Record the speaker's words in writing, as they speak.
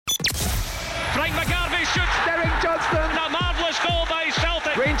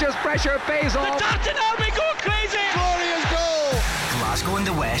Rangers pressure pays off. The Darton Army go crazy. Glorious goal. Glasgow and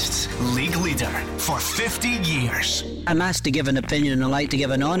the West's league leader for 50 years. I'm asked to give an opinion and I like to give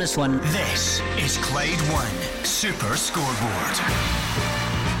an honest one. This is Clyde 1 Super Scoreboard.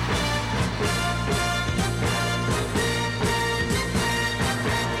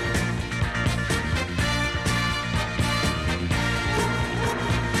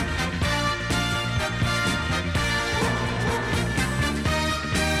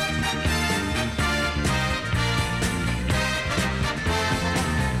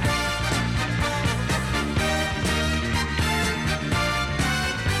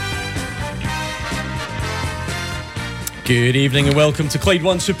 Good evening and welcome to Clyde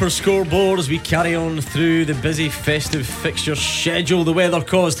 1 Super Scoreboard as we carry on through the busy festive fixture schedule. The weather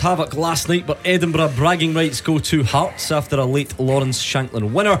caused havoc last night, but Edinburgh bragging rights go to Hearts after a late Lawrence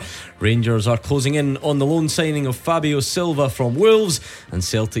Shanklin winner. Rangers are closing in on the loan signing of Fabio Silva from Wolves, and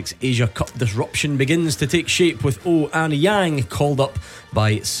Celtic's Asia Cup disruption begins to take shape with An Yang called up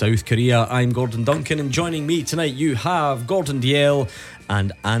by South Korea. I'm Gordon Duncan, and joining me tonight you have Gordon Dalziel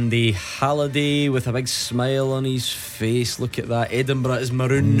and Andy Halliday with a big smile on his face. Look at that. Edinburgh is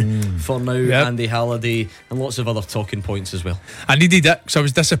maroon for now. Yep. Andy Halliday, and lots of other talking points as well. I needed it because I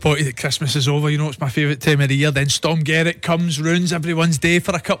was disappointed that Christmas is over. You know, it's my favourite time of the year. Then Storm Garrett comes, ruins everyone's day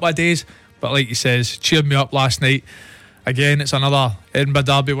for a couple of days. But like he says, cheered me up last night. Again, it's another Edinburgh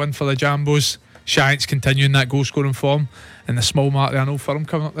derby win for the Jambos. Shanks continuing that goal scoring form, and the small Mark Arnold firm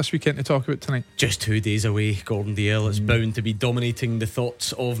coming up this weekend to talk about tonight. Just 2 days away, Gordon Dalziel. It's bound to be dominating the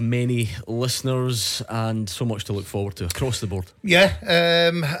thoughts of many listeners, and so much to look forward to across the board. Yeah,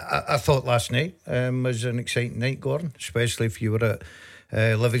 I thought last night was an exciting night, Gordon, especially if you were at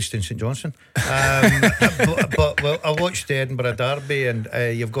Livingston St Johnstone. but well, I watched the Edinburgh derby, and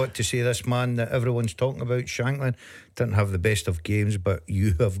you've got to say this man that everyone's talking about, Shanklin, didn't have the best of games, but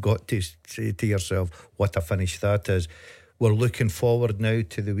you have got to say to yourself what a finish that is. We're looking forward now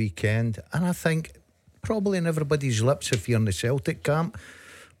to the weekend, and I think probably in everybody's lips, if you're in the Celtic camp,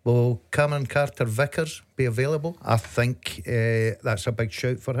 will Cameron Carter-Vickers be available? I think that's a big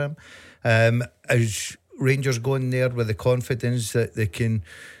shout for him. As Rangers going there with the confidence that they can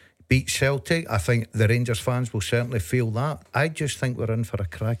beat Celtic, I think the Rangers fans will certainly feel that. I just think we're in for a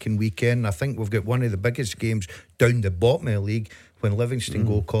cracking weekend. I think we've got one of the biggest games down the bottom of the league when Livingston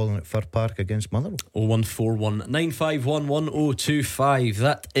go calling at Fir Park against Motherwell. 0141 951 1025.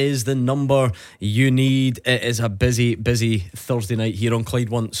 That is the number you need. It is a busy Thursday night here on Clyde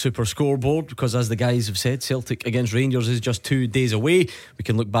 1 Super Scoreboard, because as the guys have said, Celtic against Rangers is just 2 days away. We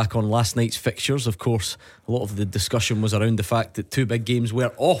can look back on last night's fixtures. Of course, a lot of the discussion was around the fact that 2 big games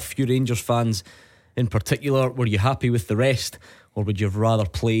were off. You Rangers fans in particular, were you happy with the rest, or would you have rather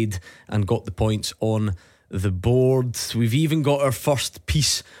played and got the points on the board? We've even got our first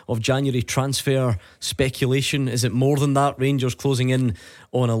piece of January transfer speculation. Is it more than that? Rangers closing in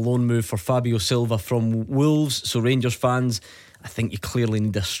on a loan move for Fabio Silva from Wolves. So Rangers fans, I think you clearly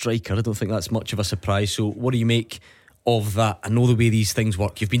need a striker. I don't think that's much of a surprise. So what do you make of that? I know the way these things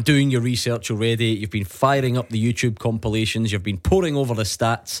work. You've been doing your research already. You've been firing up the YouTube compilations. You've been poring over the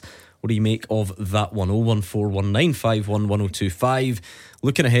stats. What do you make of that one? 01419511025.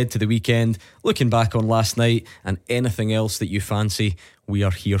 Looking ahead to the weekend, looking back on last night, and anything else that you fancy, we are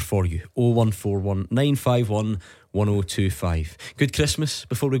here for you. 01419511025. Good Christmas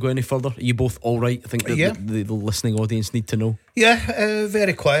before we go any further. Are you both alright? I think the listening audience need to know. Yeah,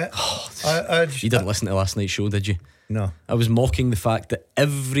 very quiet. You didn't listen to last night's show, did you? No. I was mocking the fact that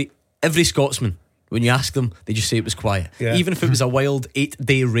every Scotsman, when you ask them, they just say it was quiet. Even if it was a wild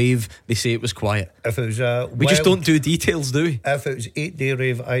 8-day rave, they say it was quiet. If it was we just don't do details, do we? If it was 8-day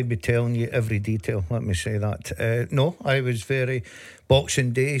rave, I'd be telling you every detail. Let me say that. No, I was very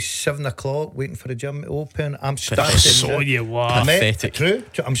Boxing Day, 7 o'clock, waiting for the gym to open. I'm starting. So you were pathetic. True.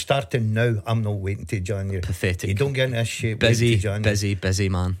 I'm starting now. I'm not waiting till January. Pathetic. You don't get in this shape. Busy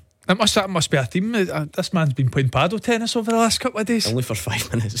man. That must be a theme. This man's been playing paddle tennis over the last couple of days. Only for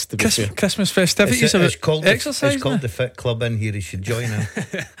 5 minutes, to be fair. Christmas festivities. It's called exercise. It's called the Fit Club in here. You should join in.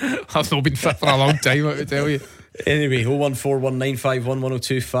 I've not been fit for a long time, I would tell you. Anyway,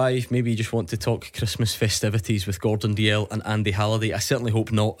 01419511025. Maybe you just want to talk Christmas festivities with Gordon Dalziel and Andy Halliday. I certainly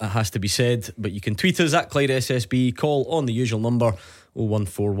hope not, it has to be said. But you can tweet us at Clyde SSB. Call on the usual number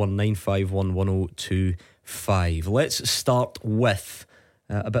 01419511025. Let's start with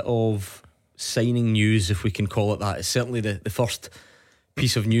a bit of signing news, if we can call it that. It's certainly the first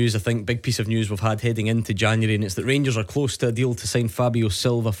piece of news, I think, big piece of news we've had heading into January, and it's that Rangers are close to a deal to sign Fabio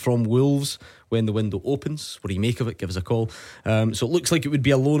Silva from Wolves when the window opens. What do you make of it? Give us a call. So it looks like it would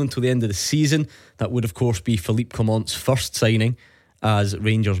be a loan until the end of the season. That would of course be Philippe Clement's first signing, as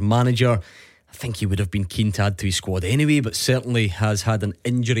Rangers manager. I think he would have been keen to add to his squad anyway, but certainly has had an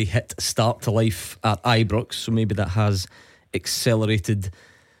injury hit start to life at Ibrox, so maybe that has accelerated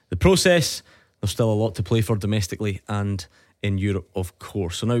the process. There's still a lot to play for domestically and in Europe, of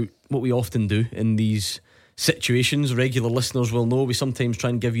course. So now, what we often do in these situations, regular listeners will know, we sometimes try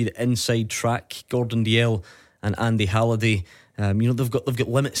and give you the inside track. Gordon Duncan and Andy Halliday, they've got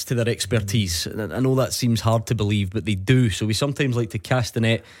limits to their expertise. I know that seems hard to believe, but they do. So we sometimes like to cast the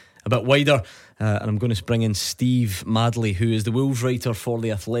net a bit wider, and I'm going to bring in Steve Madley, who is the Wolves writer for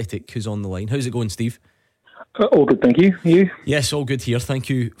The Athletic, who's on the line. How's it going, Steve? All good, thank you. You? Yes, all good here. Thank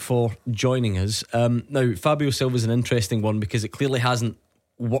you for joining us. Now, Fabio Silva's an interesting one because it clearly hasn't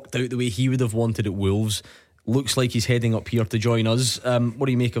worked out the way he would have wanted at Wolves. Looks like he's heading up here to join us. What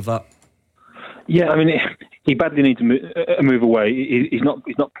do you make of that? Yeah, I mean, he badly needs to move away. He's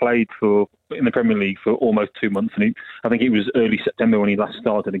not played in the Premier League for almost 2 months, and I think it was early September when he last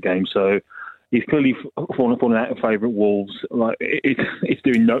started a game. So he's clearly fallen out of favour at Wolves. Like it's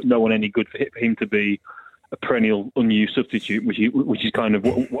doing no one any good for him to be a perennial unused substitute, which is kind of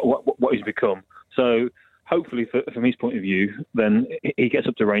what he's become. So hopefully, from his point of view, then he gets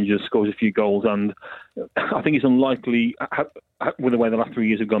up to Rangers, scores a few goals, and I think it's unlikely, with the way the last 3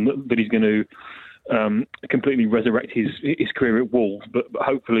 years have gone, that he's going to completely resurrect his career at Wolves. But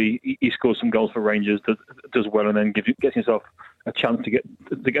hopefully, he scores some goals for Rangers, does well, and then gets himself a chance to get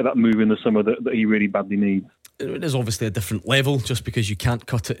that move in the summer that he really badly needs. It is obviously a different level. Just because you can't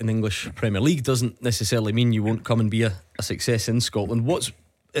cut it in English Premier League doesn't necessarily mean you won't come and be a success in Scotland.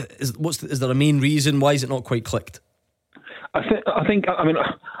 Is there a main reason? Why is it not quite clicked? I mean,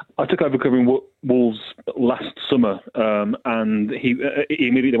 I took over covering Wolves last summer, and he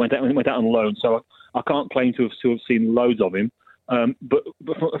immediately went out on loan. So I can't claim to have seen loads of him. But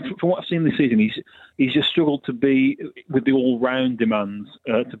from what I've seen this season, he's just struggled to be with the all-round demands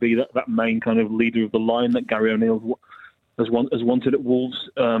to be that main kind of leader of the line that Gary O'Neill has wanted at Wolves,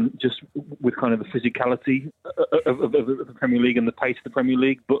 just with kind of the physicality of the Premier League and the pace of the Premier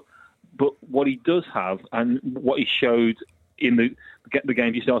League. But what he does have, and what he showed in the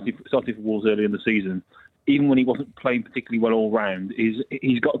games he started for Wolves early in the season, even when he wasn't playing particularly well all round, is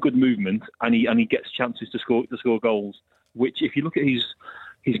he's got good movement and he gets chances to score goals. Which, if you look at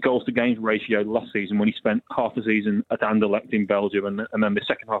his goals to games ratio last season, when he spent half the season at Anderlecht in Belgium and then the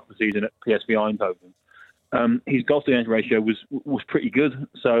second half of the season at PSV Eindhoven, his goals to games ratio was pretty good.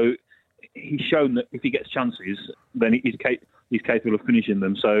 So he's shown that if he gets chances, then he's capable of finishing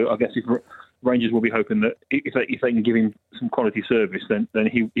them. So I guess if Rangers will be hoping that if they can give him some quality service, then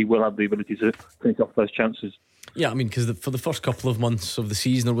he will have the ability to finish off those chances. Yeah, I mean, because for the first couple of months of the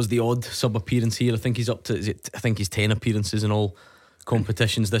season, there was the odd sub-appearance here. I think he's up to, I think he's 10 appearances in all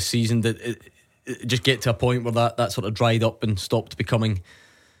competitions this season. That it just get to a point where that sort of dried up and stopped becoming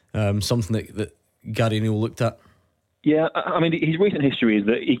something that Gary O'Neill looked at. Yeah, I mean, his recent history is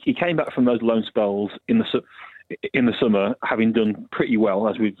that he came back from those loan spells in the summer, having done pretty well,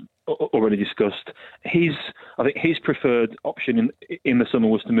 as we've already discussed. I think his preferred option in the summer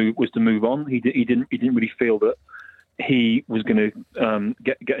was to move on. He didn't really feel that he was going to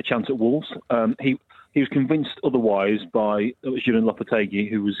get a chance at Wolves. He was convinced otherwise by Julian Lopetegui,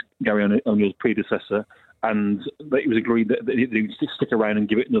 who was Gary O'Neill's predecessor, and that it was agreed that he would stick around and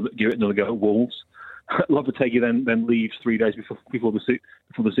give it another go at Wolves. Lopetegui then leaves 3 days before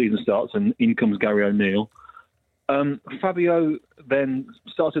the season starts, and in comes Gary O'Neill. Fabio then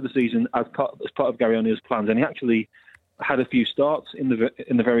started the season as part of Gary O'Neill's plans, and he actually had a few starts in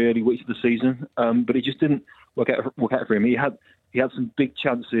the very early weeks of the season, but it just didn't work out for him. He had some big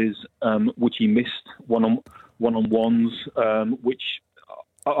chances which he missed, one-on-ones, which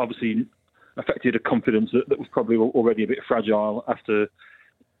obviously affected a confidence that was probably already a bit fragile after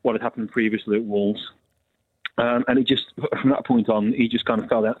what had happened previously at Wolves. And it just, from that point on, he just kind of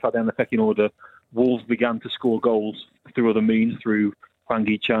fell down the pecking order. Wolves began to score goals through other means, through Hwang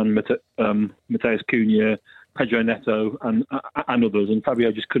Hee-chan, Mateus Cunha, Pedro Neto, and others. And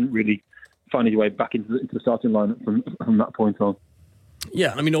Fabio just couldn't really find his way back into the starting lineup from that point on.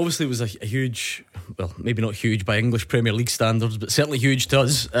 Yeah, I mean, obviously it was a huge, well, maybe not huge by English Premier League standards, but certainly huge to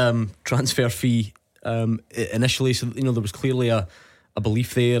us, transfer fee initially. So, there was clearly a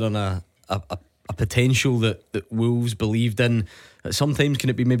belief there and a potential that Wolves believed in. Sometimes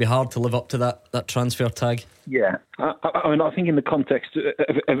can it be maybe hard to live up to that transfer tag? Yeah, I mean, I think in the context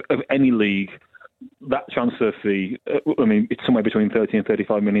of any league, that transfer fee, I mean, it's somewhere between £30 and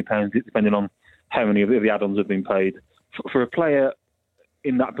 £35 million, depending on how many of the add-ons have been paid. For a player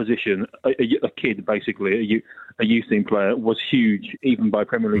in that position, a kid basically, a youth team player, was huge, even by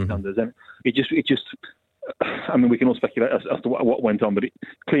Premier League standards, and it just I mean, we can all speculate as to what went on, but it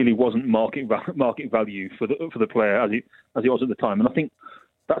clearly wasn't market value for the player as it was at the time. And I think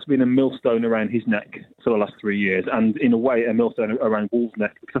that's been a millstone around his neck for the last 3 years, and in a way a millstone around Wolves'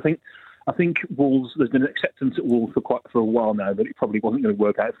 neck. Because I think Wolves, there's been an acceptance at Wolves for a while now that it probably wasn't going to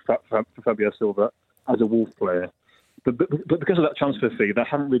work out for Fabio Silva as a Wolves player. But because of that transfer fee, they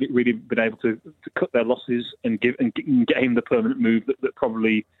haven't really been able to cut their losses and get him the permanent move that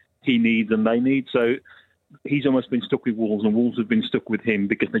probably he needs and they need. So he's almost been stuck with Wolves, and Wolves have been stuck with him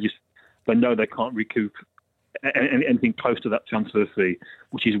because they know they can't recoup anything close to that transfer fee,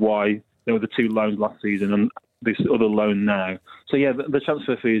 which is why there were the 2 loans last season and this other loan now. So yeah, the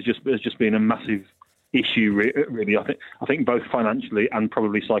transfer fee has just been a massive issue, really. I think both financially and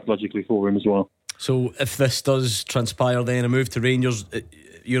probably psychologically for him as well. So if this does transpire, then a move to Rangers,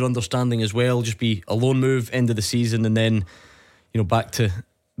 your understanding as well, just be a loan move, end of the season, and then back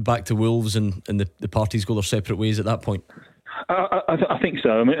to Wolves, and the parties go their separate ways at that point. I think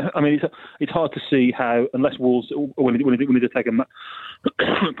so. I mean, it's hard to see how, unless Wolves wanted to take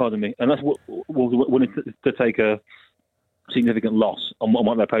pardon me, unless Wolves wanted to take a significant loss on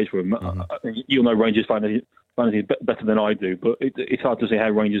what they paid for him. Mm-hmm. You'll know Rangers finances better than I do, but it's hard to see how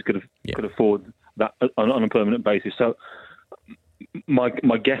Rangers could afford that on a permanent basis. So my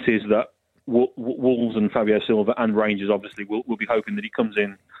guess is that Wolves and Fabio Silva and Rangers obviously will be hoping that he comes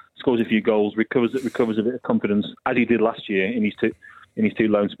in, scores a few goals, recovers a bit of confidence as he did last year in his 2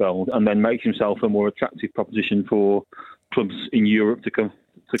 loan spells, and then makes himself a more attractive proposition for clubs in Europe to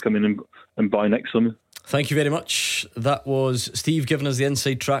come in and buy next summer. Thank you very much. That was Steve giving us the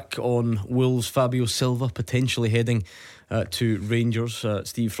inside track on Wolves' Fabio Silva potentially heading to Rangers.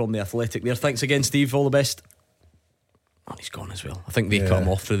 Steve from The Athletic there. Thanks again, Steve. All the best. Oh, he's gone as well. I think they cut him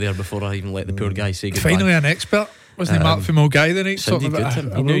off through there before I even let the poor guy say goodbye. Finally an expert. Wasn't he Mark Fimo guy the night? Sounded good to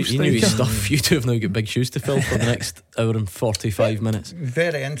him. He knew his stuff. You two have now got big shoes to fill for the next hour and 45 minutes.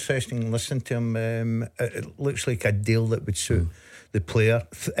 Very interesting listening to him. It looks like a deal that would suit the player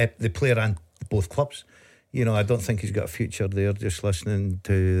and both clubs. I don't think he's got a future there. Just listening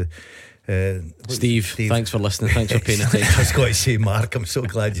to Steve, thanks for listening. Thanks for paying attention. I was going to say, Mark, I'm so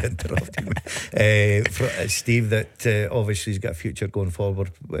glad you interrupted me. Steve, that obviously he's got a future going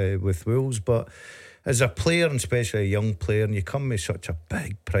forward with Wolves, but as a player, and especially a young player, and you come with such a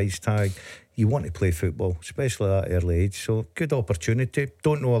big price tag, you want to play football, especially at that early age. So good opportunity.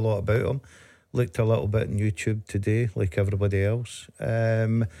 Don't know a lot about him. Looked a little bit on YouTube today, like everybody else.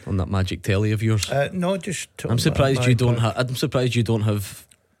 On that magic telly of yours? No, just. I'm surprised you don't have. I'm surprised you don't have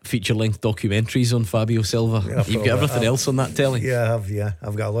feature-length documentaries on Fabio Silva. Yeah, you've got everything else on that telly. Yeah, I have. Yeah,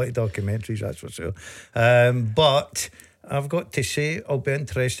 I've got a lot of documentaries. That's for sure. But I've got to say, it'll be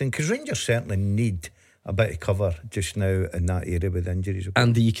interesting because Rangers certainly need a bit of cover just now in that area with injuries.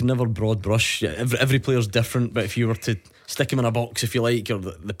 And you can never broad brush. Every player's different, but if you were to stick him in a box, if you like, or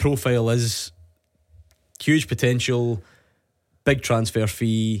the profile is huge potential, big transfer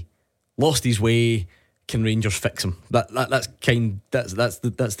fee, lost his way. Can Rangers fix him? That's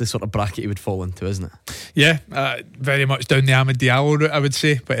the sort of bracket he would fall into, isn't it? Yeah, very much down the Ahmed Diallo route, I would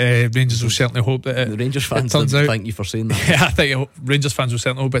say. But Rangers will certainly hope that the Rangers fans turns out. Thank you for saying that. Yeah, I think Rangers fans will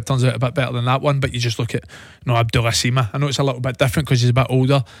certainly hope it turns out a bit better than that one. But you just look at Abdul Asima. I know it's a little bit different because he's a bit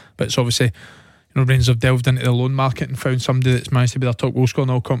older, but it's obviously Rangers have delved into the loan market and found somebody that's managed to be their top goal scorer in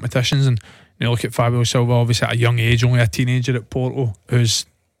all competitions. And you look at Fabio Silva, obviously at a young age, only a teenager at Porto, who's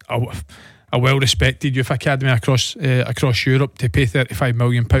a well-respected youth academy across Europe. To pay £35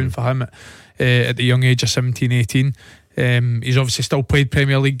 million for him at the young age of 17-18. He's obviously still played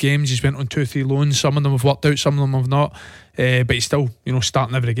Premier League games. He's went on 2-3 loans. Some of them have worked out, some of them have not. But he's still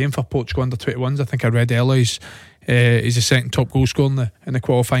starting every game for Portugal under 21s. I think I read earlier he's the second top goal scorer in the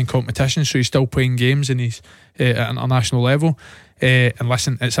qualifying competition. So he's still playing games and he's at an international level. And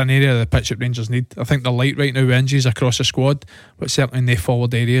listen, it's an area of the pitch that Rangers need. I think they're light right now with injuries across the squad, but certainly in the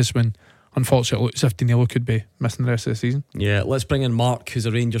forward areas when unfortunately it looks as if Danilo could be missing the rest of the season. Yeah, let's bring in Mark, who's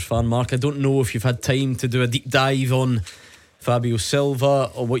a Rangers fan. Mark, I don't know if you've had time to do a deep dive on Fabio Silva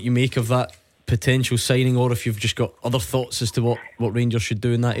or what you make of that potential signing, or if you've just got other thoughts as to what Rangers should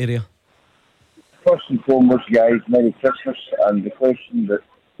do in that area. First and foremost, guys, Merry Christmas. And the question that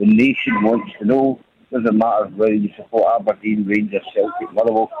the nation wants to know, doesn't matter whether you support Aberdeen, Rangers, Celtic,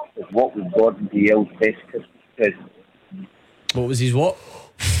 Motherwell, is what was Gordon Dalziel's best Christmas present? What was his what?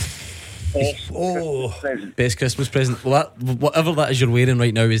 Best Christmas present. Well, whatever that is you're wearing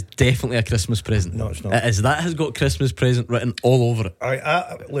right now is definitely a Christmas present. No, it's not. It is. That has got Christmas present written all over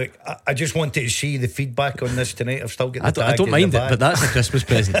it. Look, I just wanted to see the feedback on this tonight. I've still got the tag. I don't mind it, but that's a Christmas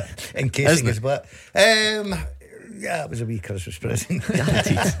present. Encasing his butt. Yeah, it was a wee Christmas present.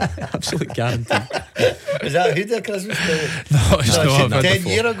 Guaranteed. Absolute guaranteed. Is that who the Christmas present? No, it's not. I've had 10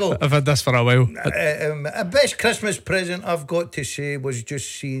 years ago. I've had this for a while. A best Christmas present I've got to say was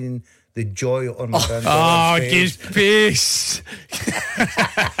just seeing the joy on my Gaze face.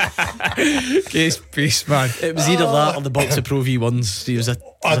 Gaze face, man. It was either that or the box of Pro V1s. He was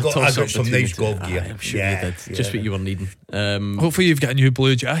I got toss-up some between nice the two. golf gear. I'm sure you did. Just what you were needing. Hopefully you've got a new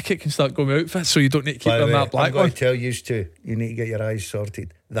blue jacket, can start going with outfits, so you don't need to keep By the on way, that black I'm going one. to tell you too, you need to get your eyes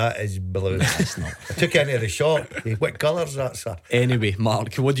sorted. That is blue. It's not. I took you into the shop. What colour's that, sir? Anyway,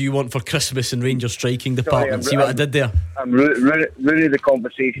 Mark, what do you want for Christmas in Rangers striking department? See what I did there? I'm ruining the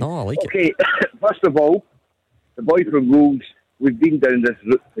conversation. No, I like it. Okay, first of all, the boy from Wolves, we've been down this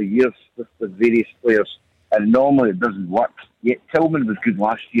route for years with the various players, and normally it doesn't work. Yet Tillman was good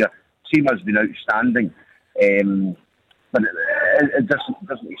last year. Seamer's been outstanding. But it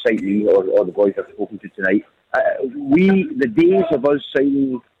doesn't excite me or the boys I've spoken to tonight. The days of us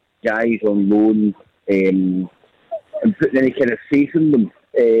signing guys on loan and putting any kind of faith in them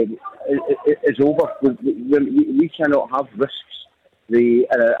is over. We cannot have risks.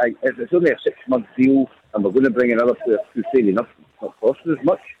 If it's only a 6-month deal and we're going to bring another player through, fair enough, it's not costing as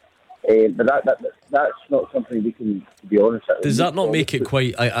much. But that's not something we can, to be honest. Does that not make it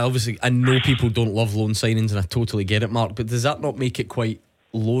quite? I know people don't love loan signings, and I totally get it, Mark. But does that not make it quite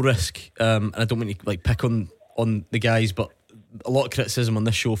low risk? And I don't mean to pick on the guys, but a lot of criticism on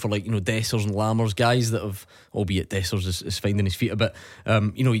this show for Dessers and Lammers, guys that have, albeit Dessers is finding his feet a bit.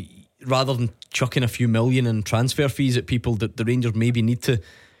 Rather than chucking a few million in transfer fees at people, that the Rangers maybe need to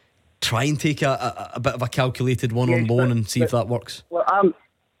try and take a bit of a calculated one on loan and see if that works. Well,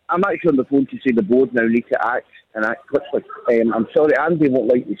 I'm actually on the phone to say the board now need to act quickly. I'm sorry, Andy won't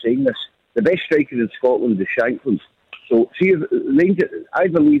like me saying this. The best striker in Scotland is Shankland. So, see, if Rangers, I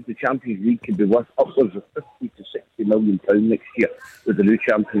believe the Champions League could be worth upwards of 50 to 60 million pounds next year with the new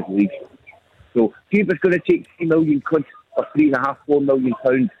Champions League. So, see if it's going to take 3 million quid or 3.5, 4 million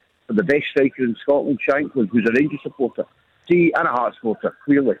pounds for the best striker in Scotland, Shankland, who's a Rangers supporter. See, and a Hearts supporter,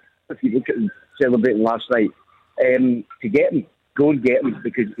 clearly, if you look at him celebrating last night, to get him. Go and get him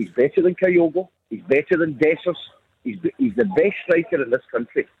because he's better than Kyogo, he's better than Dessers, he's the best striker in this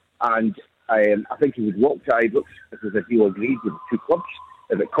country, and I think he would walk to Ibrox if there's a deal agreed with the two clubs.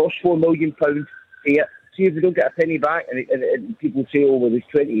 If it costs £4 million, pay it. See if we don't get a penny back, and people say, oh, well, he's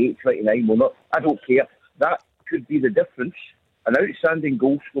 28, 29, well, not. I don't care. That could be the difference. An outstanding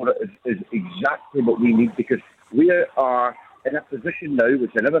goal scorer is exactly what we need, because we are in a position now,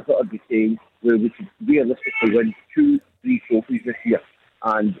 which I never thought I'd be saying, where we could realistically win 2-3 trophies this year.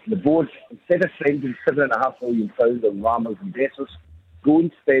 And the board, instead of spending £7.5 million on Lammers and Dessers, go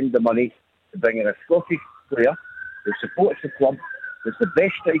and spend the money to bring in a Scottish player that supports the club, that's the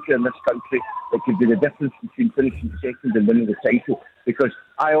best striker in this country, that could be the difference between finishing second and winning the title. Because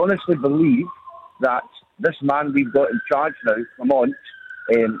I honestly believe that this man we've got in charge now, Lamont,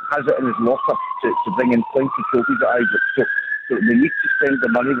 has it in his locker to bring in plenty of trophies at Ibrox. So they need to spend the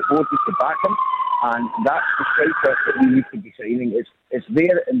money, the board needs to back him, and that's the striker that we need to be signing. It's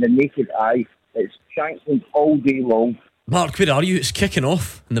there in the naked eye. It's Shankland all day long. Mark, where are you? It's kicking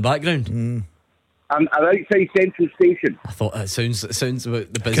off in the background. I'm outside Central Station. I thought it sounds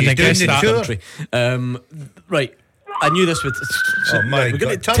about the Can I busiest guess place in the that? country. Right, I knew this would. Oh my we're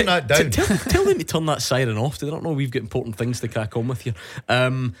gonna God, turn that down. Tell them to turn that siren off. Do they not know we've got important things to crack on with here?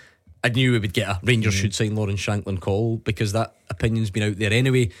 I knew we would get a Rangers should sign Lawrence Shankland call, because that opinion's been out there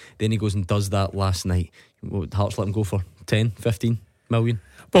anyway. Then he goes and does that last night. What would Hearts let him go for? 10, 15 million?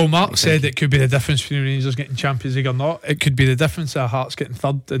 Well, Mark said it could be the difference between Rangers getting Champions League or not. It could be the difference of Hearts getting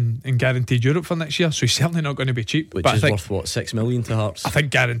third and guaranteed Europe for next year. So he's certainly not going to be cheap. Which but is I think, worth what, 6 million to Hearts? I think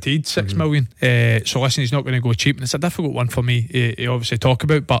guaranteed 6 million. So listen, he's not going to go cheap, and it's a difficult one for me to obviously talk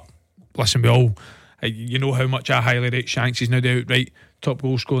about. But listen, we all, you know how much I highly rate Shanks. He's now the outright top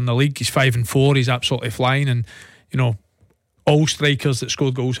goal scorer in the league. He's 5-4. He's absolutely flying, and all strikers that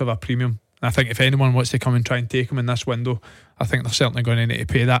scored goals have a premium. And I think if anyone wants to come and try and take him in this window, I think they're certainly going to need to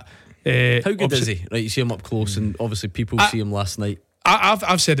pay that. How good is he? Right, you see him up close, and obviously people see him last night.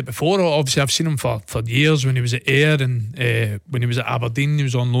 I've said it before. Obviously, I've seen him for years when he was at Ayr, and when he was at Aberdeen, he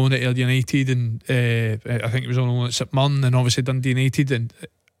was on loan at Ayr United, and I think he was on loan at St Mirren, and obviously Dundee United, and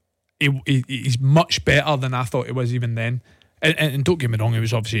he's much better than I thought he was even then. And don't get me wrong, he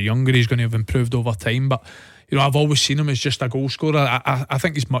was obviously younger. He's going to have improved over time, but I've always seen him as just a goal scorer. I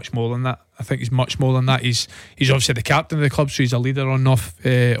think he's much more than that. He's obviously the captain of the club, so he's a leader on off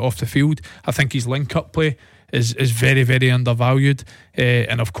the field. I think his link-up play is very, very undervalued,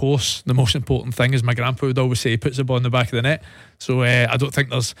 and of course the most important thing is, my grandpa would always say, he puts the ball in the back of the net. So I don't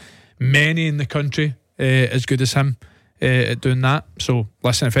think there's many in the country as good as him at doing that. So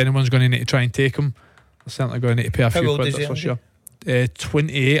listen, if anyone's going to need to try and take him, they're certainly going to need to pay a few quid, that's for sure.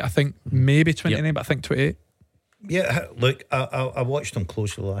 28, I think, maybe 29, but I think 28. Yeah, look, I watched him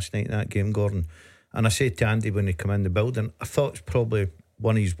closely last night in that game, Gordon, and I said to Andy when he came in the building, I thought it's probably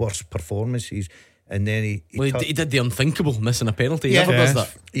one of his worst performances. And then he did the unthinkable, missing a penalty. He never does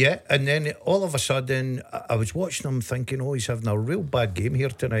that. Yeah, and then all of a sudden I was watching him thinking, oh, he's having a real bad game here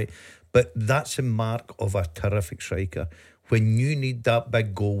tonight. But that's a mark of a terrific striker. When you need that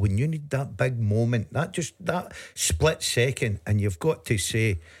big goal, when you need that big moment, that split second, and you've got to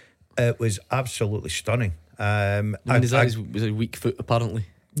say it was absolutely stunning. Was a weak foot apparently.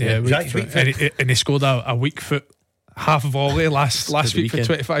 Yeah, weak foot. And he scored a weak foot half volley last week for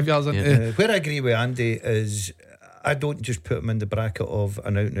 25 yards. Where I agree with Andy is I don't just put him in the bracket of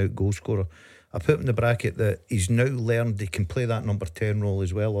an out and out goal scorer. I put him in the bracket that he's now learned he can play that number 10 role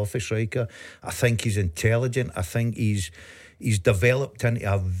as well off a striker. I think he's intelligent. I think he's developed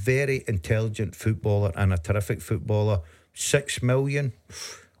into a very intelligent footballer and a terrific footballer. 6 million,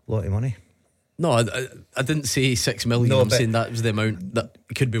 a lot of money. No, I didn't say 6 million. No, I'm saying that was the amount that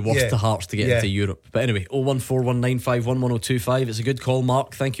could be worth to Hearts to get into Europe. But anyway, 01419511025. It's a good call,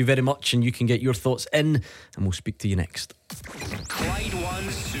 Mark. Thank you very much, and you can get your thoughts in, and we'll speak to you next. Clyde One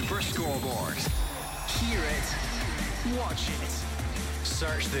Super Scoreboard. Hear it, watch it.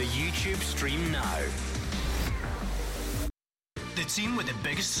 Search the YouTube stream now. The team with the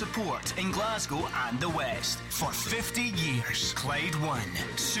biggest support in Glasgow and the West for 50 years. Clyde One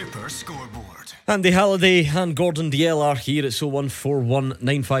Super Scoreboard. Andy Halliday and Gordon Dalziel are here. It's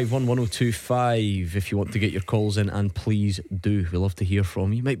 01419511025 if you want to get your calls in, and please do. We love to hear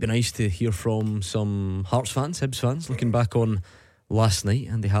from you. Might be nice to hear from some Hearts fans, Hibs fans, looking back on last night.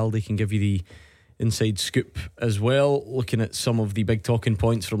 Andy Halliday can give you the inside scoop as well, looking at some of the big talking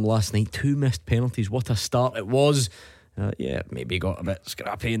points from last night. 2 missed penalties. What a start it was. Maybe got a bit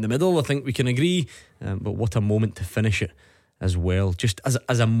scrappy in the middle, I think we can agree, but what a moment to finish it as well. Just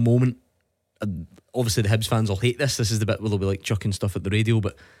as a moment, obviously the Hibs fans will hate this is the bit where they'll be like chucking stuff at the radio,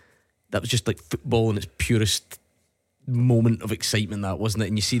 but that was just like football in its purest moment of excitement, that wasn't it?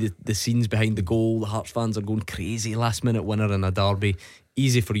 And you see the scenes behind the goal. The Hearts fans are going crazy. Last minute winner in a derby.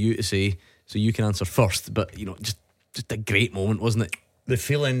 Easy for you to say, so you can answer first, but just a great moment, wasn't it? The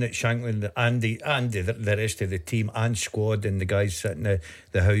feeling that Shankland, Andy, the rest of the team and squad and the guys sitting in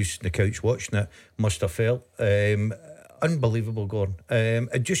the house, the couch watching it, must have felt unbelievable, Gordon.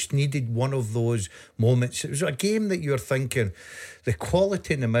 It just needed one of those moments. It was a game that you're thinking the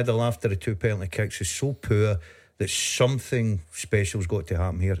quality in the middle after the 2 penalty kicks is so poor that something special's got to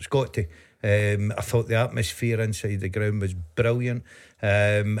happen here. It's got to. I thought the atmosphere inside the ground was brilliant.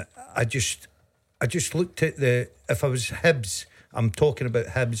 I just looked at if I was Hibs, I'm talking about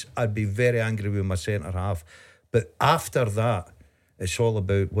Hibs, I'd be very angry with my centre half. But after that, it's all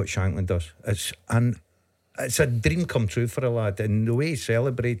about what Shankland does. It's a dream come true for a lad, and the way he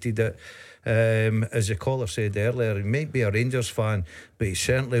celebrated it, as the caller said earlier, he might be a Rangers fan, but he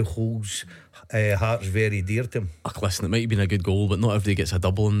certainly holds Hearts very dear to him. Listen, it might have been a good goal, but not everybody gets a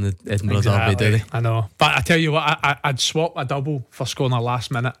double in the Edinburgh derby, do they? I know, but I tell you what, I'd swap a double for scoring a last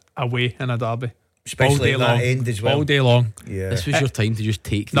minute away in a derby. Especially at that end as well. All day long. Yeah. This was your time to just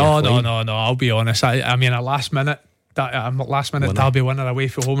take No, I'll be honest. I mean, a last minute derby winner away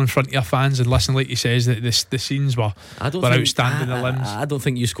from home in front of your fans, and listen, like you says, that the scenes were outstanding. The limbs. I don't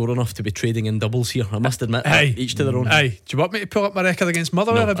think you score enough to be trading in doubles here, I must admit. Each to their own. Do you want me to pull up my record against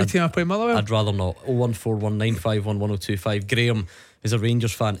Motherwell every time I play Motherwell? I'd rather not. 01419511025. Graham is a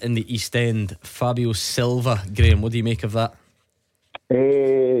Rangers fan in the East End. Fabio Silva. Graham, what do you make of that?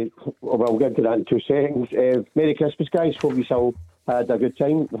 We'll get into that in 2 seconds. Merry Christmas, guys. Hope you all had a good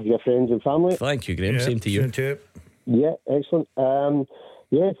time with your friends and family. Thank you, Graham. Same to you. Same to you. Yeah, excellent.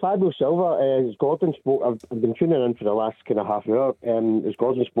 Fabio Silva, as Gordon spoke, I've been tuning in for the last kind of half an hour. As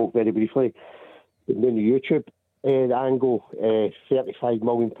Gordon spoke very briefly, in the YouTube angle, £35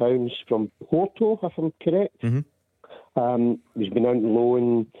 million from Porto, if I'm correct. Mm-hmm. He's been on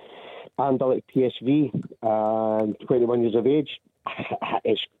loan Anderlecht PSV, 21 years of age.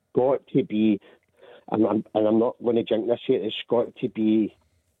 It's got to be, and I'm not going to jinx this here, it's got to be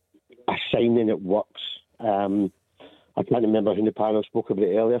a signing that works. I can't remember who the panel spoke about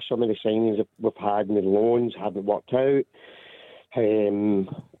it earlier. Some of the signings that we've had in the loans haven't worked out. I mean,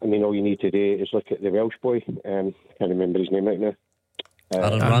 all you need to do is look at the Welsh boy. Can't remember his name right now.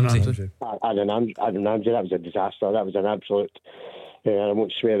 Aaron Ramsey. Aaron Ramsey. That was a disaster. That was an absolute. I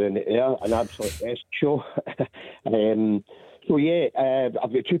won't swear in the air. An absolute best show. So yeah,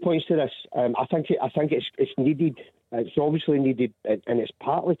 I've got 2 points to this. I think it's needed. It's obviously needed, and it's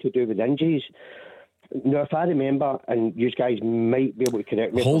partly to do with injuries. Now, if I remember, and you guys might be able to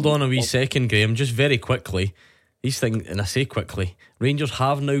correct me. Hold on a wee second, Graham. Just very quickly. These things, and I say quickly, Rangers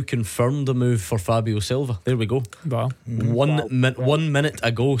have now confirmed the move for Fabio Silva. There we go. Wow. 1 minute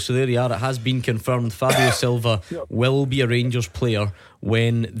ago. So there you are. It has been confirmed. Fabio Silva will be a Rangers player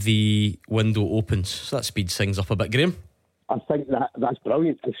when the window opens. So that speeds things up a bit, Graham. I think that's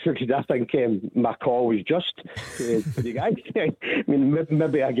brilliant. I think my call was just for you guys. I mean,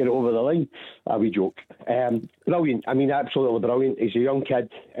 maybe I get it over the line. A wee joke. Brilliant. I mean, absolutely brilliant. He's a young kid.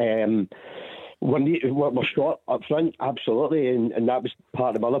 We're short up front, absolutely, and that was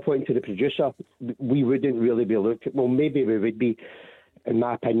part of my other point to the producer. We wouldn't really be looking. Well, maybe we would be. In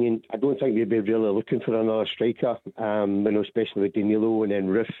my opinion, I don't think we'd be really looking for another striker, especially with Danilo and then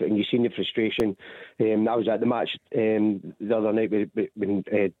Roof. And you've seen the frustration. I was at the match the other night when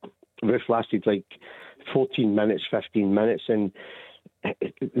Roof lasted like 14 minutes, 15 minutes. And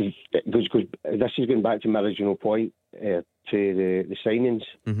this is going back to my original point to the signings.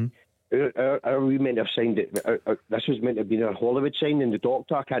 Mm-hmm. Are we meant to have signed it? This was meant to have been a Hollywood signing. The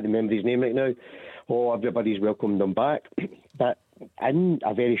doctor, I can't remember his name right now. Oh, everybody's welcomed them back. But in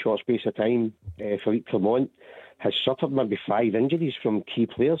a very short space of time, Philippe Clement has suffered maybe 5 injuries from key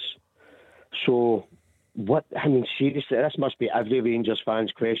players. So, seriously, this must be every Rangers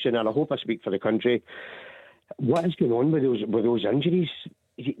fan's question, and I hope I speak for the country. What is going on with those injuries?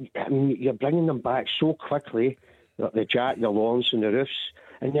 You're bringing them back so quickly, the Jack, the Lawrence and the Roofs,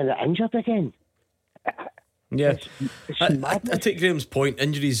 and then they're injured again. Yeah, I take Graham's point.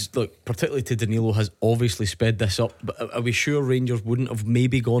 Injuries, look, particularly to Danilo, has obviously sped this up. But are we sure Rangers wouldn't have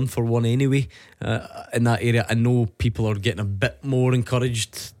maybe gone for one anyway in that area? I know people are getting a bit more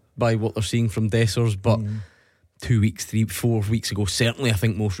encouraged by what they're seeing from Dessers, but 2 weeks, 3-4 weeks ago, certainly I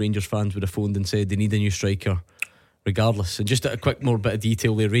think most Rangers fans would have phoned and said they need a new striker regardless. And just a quick more bit of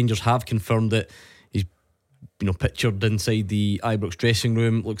detail there, Rangers have confirmed that he's pictured inside the Ibrox dressing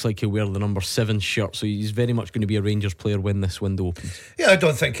room. Looks like he'll wear the number 7 shirt, so he's very much going to be a Rangers player when this window opens. Yeah, I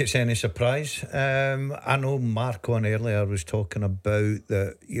don't think it's any surprise. I know Mark on earlier was talking about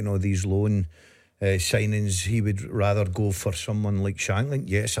these loan signings. He would rather go for someone like Shankland.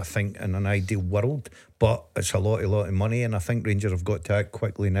 Yes, I think in an ideal world, but it's a lot of money, and I think Rangers have got to act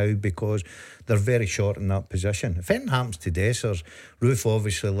quickly now because they're very short in that position. If anything happens to Dessers, Roof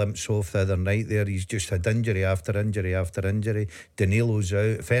obviously limps off the other night there. He's just had injury after injury after injury. Danilo's out.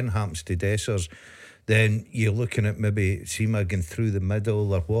 If anything happens to Dessers, then you're looking at maybe Sima going through the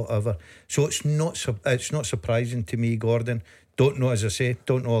middle or whatever. So it's not surprising to me, Gordon. Don't know, as I say,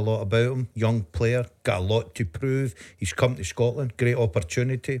 don't know a lot about him. Young player, got a lot to prove. He's come to Scotland, great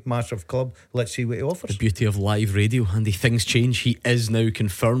opportunity, massive club. Let's see what he offers. The beauty of live radio, Andy, things change. He is now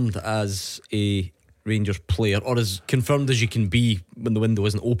confirmed as a Rangers player, or as confirmed as you can be when the window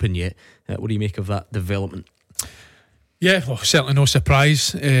isn't open yet. What do you make of that development? Yeah, well, certainly no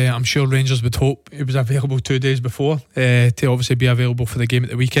surprise. I'm sure Rangers would hope it was available 2 days before to obviously be available for the game at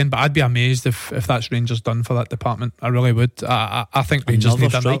the weekend. But I'd be amazed if that's Rangers done for that department. I really would. I think Rangers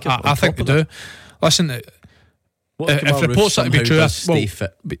need another. I think they do. Listen, if reports are to be true,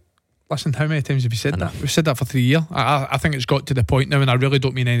 listen, how many times have you said that? We've said that for 3 years. I think it's got to the point now, and I really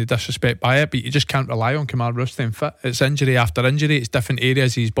don't mean any disrespect by it, but you just can't rely on Kemar Roof staying fit. It's injury after injury. It's different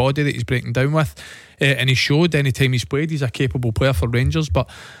areas of his body that he's breaking down with, and he showed any time he's played he's a capable player for Rangers. But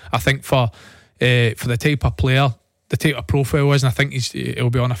I think for the type of player, the type of profile is, and I think he'll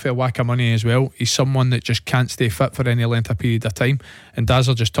be on a fair whack of money as well, he's someone that just can't stay fit for any length of period of time. And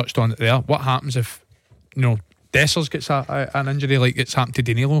Dazzler just touched on it there. What happens if Dessers gets an injury like it's happened to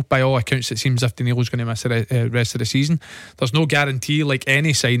Danilo? By all accounts, it seems as if Danilo's going to miss the rest of the season. There's no guarantee, like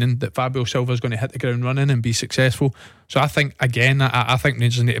any signing, that Fabio Silva's going to hit the ground running and be successful. So I think, again, I think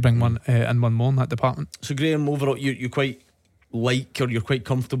Rangers need to bring one more in that department. So Graham, overall, you're quite you're quite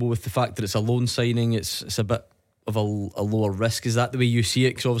comfortable with the fact that it's a loan signing. It's a bit of a lower risk. Is that the way you see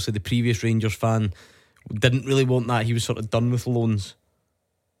it? Because obviously the previous Rangers fan didn't really want that. He was sort of done with loans.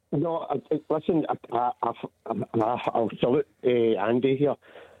 No, listen, I'll salute Andy here.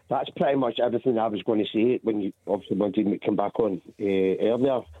 That's pretty much everything I was going to say when you obviously wanted me to come back on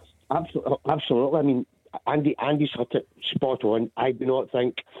earlier. Absolutely. I mean, Andy's hit it spot on. I do not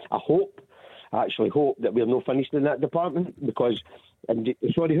think, I actually hope that we're not finished in that department, because Andy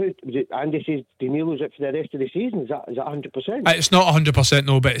says Danilo's out for the rest of the season. Is that 100%? It's not 100%,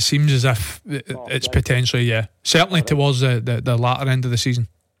 no, but it seems as if it's potentially, yeah. Certainly towards the latter end of the season.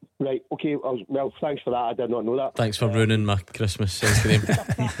 Right, okay, well, thanks for that. I did not know that. Thanks for ruining my Christmas sense, Graham.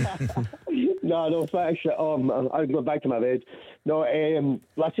 No, thanks. I'll go back to my bed. No,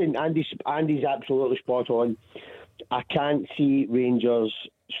 listen, Andy's absolutely spot on. I can't see Rangers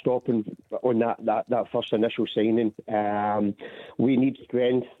stopping on that first initial signing. We need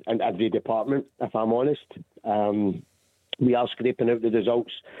strength in every department, if I'm honest. We are scraping out the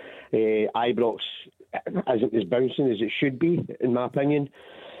results. Ibrox isn't as bouncing as it should be, in my opinion.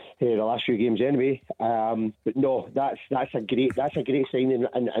 The last few games anyway, but no, that's a great signing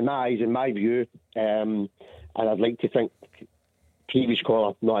in my eyes, in my view, and I'd like to think previous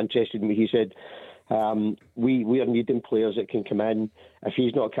caller not interested in me. He said we are needing players that can come in. If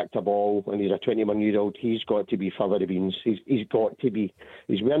he's not kicked a ball and he's a 21-year-old, he's got to be further the beans. He's got to be.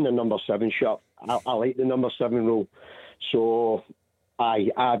 He's wearing the number 7 shirt. I like the number 7 role, so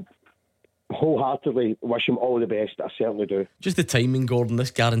I wholeheartedly wish him all the best. I certainly do. Just the timing, Gordon.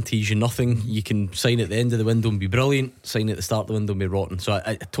 This guarantees you nothing. You can sign at the end of the window and be brilliant, sign at the start of the window and be rotten. So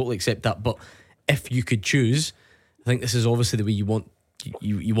I totally accept that. But if you could choose, I think this is obviously the way you want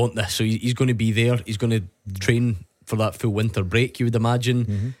this. So he's going to be there. He's going to train for that full winter break, you would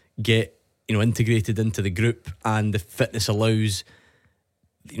imagine. Get integrated into the group, and the fitness allows,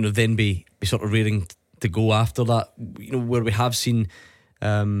 then be sort of raring to go after that. Where we have seen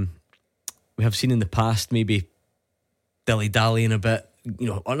in the past maybe dilly-dallying a bit,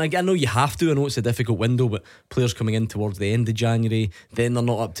 and I know you have to. I know it's a difficult window, but players coming in towards the end of January, then they're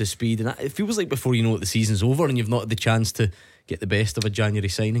not up to speed, and it feels like before you know it, the season's over and you've not had the chance to get the best of a January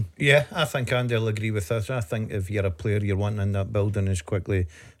signing. Yeah, I think Andy will agree with this. I think if you're a player, you're wanting in that building as quickly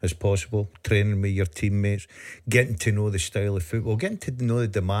as possible, training with your teammates, getting to know the style of football, getting to know the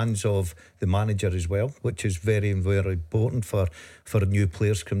demands of the manager as well, which is very, very important for new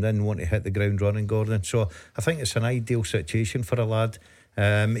players coming in and want to hit the ground running, Gordon. So I think it's an ideal situation for a lad.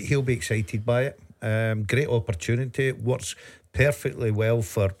 He'll be excited by it. Great opportunity. Works perfectly well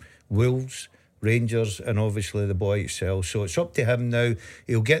for Wolves, Rangers, and obviously the boy itself. So it's up to him now.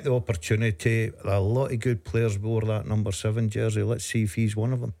 He'll get the opportunity. A lot of good players wore that number 7 jersey. Let's see if he's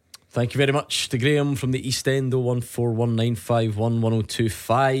one of them. Thank you very much to Graham from the East End.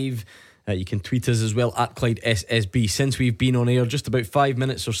 01419511025. You can tweet us as well at Clyde SSB. Since we've been on air just about 5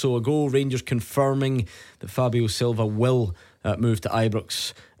 minutes or so ago, Rangers confirming that Fabio Silva will move to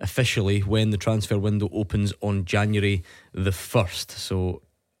Ibrox officially when the transfer window opens on January the 1st. So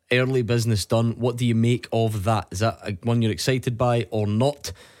early business done. What do you make of that? Is that one you're excited by or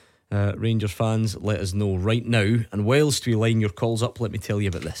not? Rangers fans, let us know right now. And whilst we line your calls up, let me tell you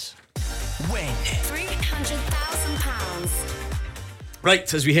about this. Win £300,000.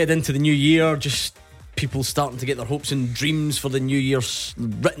 Right, as we head into the new year, just people starting to get their hopes and dreams for the new year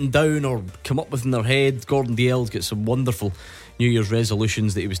written down or come up with in their head. Gordon Duncan's got some wonderful New Year's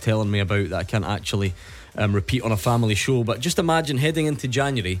resolutions that he was telling me about that I can't actually repeat on a family show. But just imagine heading into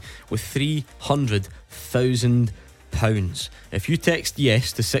January with £300,000. If you text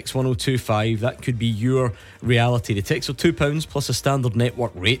yes to 61025, that could be your reality. The text are £2 plus a standard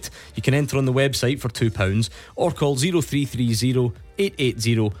network rate. You can enter on the website for £2 or call 0330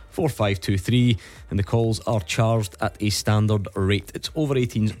 880 4523, and the calls are charged at a standard rate. It's over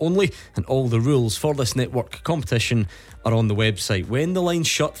 18s only, and all the rules for this network competition are on the website. When the line's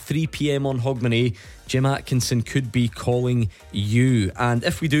shut 3 p.m. on Hogmanay, Jim Atkinson could be calling you, and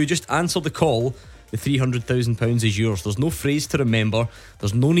if we do, just answer the call. The £300,000 is yours. There's no phrase to remember.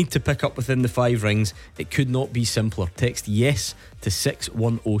 There's no need to pick up within the 5 rings. It could not be simpler. Text yes to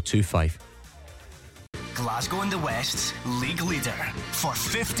 61025. Glasgow and the West's league leader for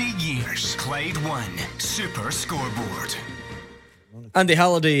 50 years. Clyde 1 Super Scoreboard. Andy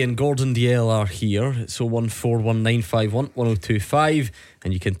Halliday and Gordon Duncan are here. It's 01419511025,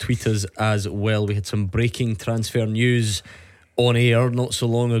 and you can tweet us as well. We had some breaking transfer news on air not so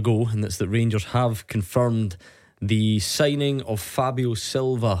long ago, and it's that Rangers have confirmed the signing of Fabio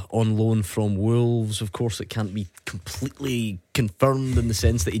Silva on loan from Wolves. Of course, it can't be completely confirmed in the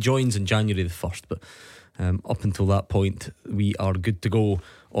sense that he joins on January the 1st, but up until that point we are good to go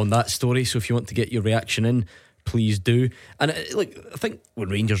on that story. So if you want to get your reaction in, please do. And I think when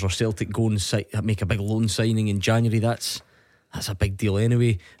Rangers or Celtic go and make a big loan signing in January, that's a big deal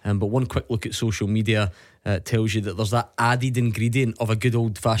anyway. But one quick look at social media tells you that there's that added ingredient of a good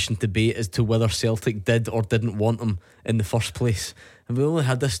old-fashioned debate as to whether Celtic did or didn't want him in the first place. And we only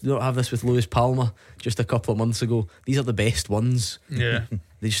had this, don't have this with Lewis Palmer just a couple of months ago. These are the best ones. Yeah.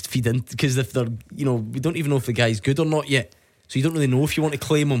 They just feed in, because if they're, we don't even know if the guy's good or not yet, so you don't really know if you want to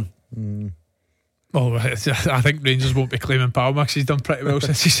claim him. Well, I think Rangers won't be claiming Palmer because he's done pretty well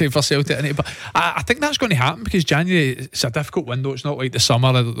since he's saved for Celtic, isn't he? But I think that's going to happen because January, it's a difficult window. It's not like the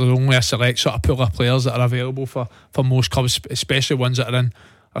summer. There's only a select sort of pool of players that are available for most clubs, especially ones that are in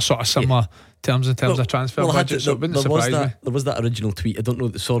a sort of similar terms in terms of transfer budget. So it wouldn't surprise me. There was that original tweet. I don't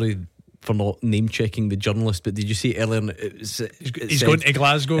know. Sorry, for not name checking the journalist, but did you see earlier? He's going to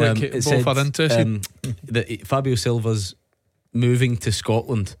Glasgow. Both are interested. That Fabio Silva's moving to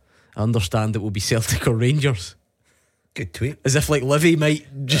Scotland. I understand it will be Celtic or Rangers. Good tweet. As if like Livy might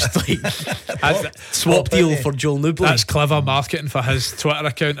just like swap deal for Joel Newbley. That's clever marketing for his Twitter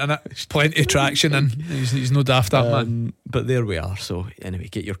account, and it's plenty of traction, and he's no daft, that man. But there we are. So anyway,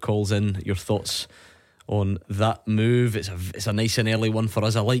 get your calls in, your thoughts on that move. It's a nice and early one for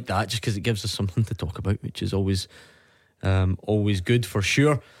us. I like that just because it gives us something to talk about, which is always good for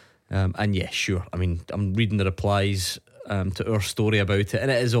sure. And yeah, sure. I mean, I'm reading the replies to our story about it, and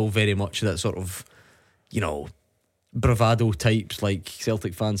it is all very much that sort of, bravado types, like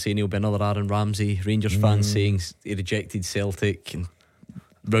Celtic fans saying he'll be another Aaron Ramsey, Rangers fans saying he rejected Celtic, and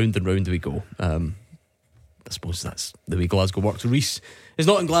round we go. I suppose that's the way Glasgow works. Reese is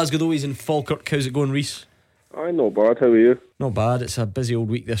not in Glasgow though, he's in Falkirk. How's it going, Reese? Not bad, how are you? Not bad. It's a busy old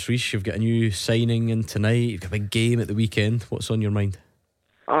week this, Reese. You've got a new signing in tonight, you've got a big game at the weekend. What's on your mind?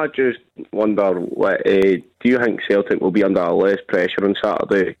 I just wonder, do you think Celtic will be under less pressure on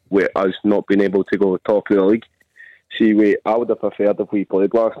Saturday with us not being able to go top of the league? See, I would have preferred if we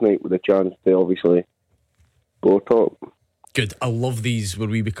played last night with a chance to obviously go top. Good. I love these where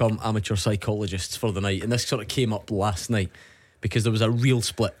we become amateur psychologists for the night, and this sort of came up last night because there was a real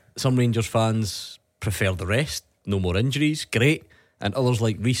split. Some Rangers fans prefer the rest, no more injuries, great, and others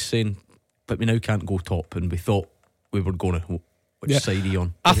like Reese saying, but we now can't go top, and we thought we were going to. Which side are you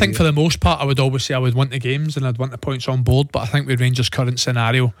on? I think for the most part I would always say I would want the games and I'd want the points on board, but I think with Rangers' current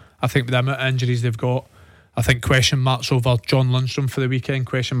scenario, I think with the amount of injuries they've got, I think question marks over John Lundstrom for the weekend,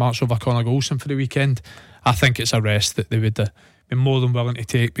 question marks over Conor Golson for the weekend. I think it's a rest that they would be more than willing to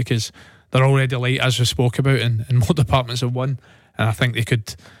take, because they're already light, as we spoke about, and more departments have won, and I think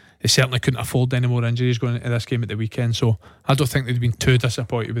they certainly couldn't afford any more injuries going into this game at the weekend. So I don't think they'd been too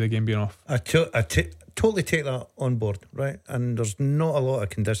disappointed with the game being off. I totally take that on board, right? And there's not a lot I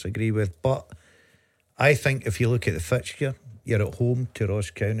can disagree with, but I think if you look at the fixture, you're at home to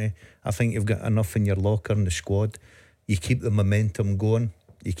Ross County. I think you've got enough in your locker in the squad. You keep the momentum going,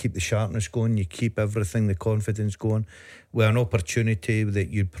 you keep the sharpness going, you keep everything, the confidence going, with an opportunity that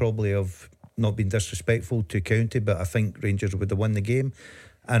you'd probably have not been disrespectful to County, but I think Rangers would have won the game,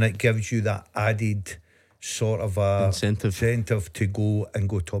 and it gives you that added sort of a incentive to go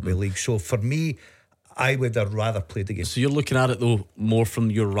top of the league. So for me, I would have rather played the game. So you're looking at it though more from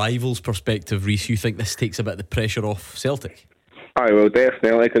your rival's perspective, Reece. You think this takes a bit of the pressure off Celtic? I will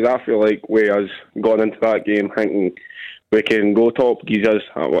definitely, because I feel like we has gone into that game thinking we can go top, gives us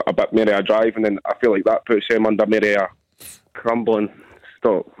a bit more of a drive, and then I feel like that puts them under more of a crumbling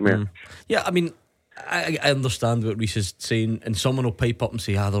stop. Yeah, I mean, I understand what Reece is saying, and someone will pipe up and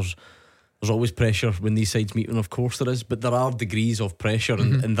say, there's always pressure when these sides meet, and of course there is, but there are degrees of pressure,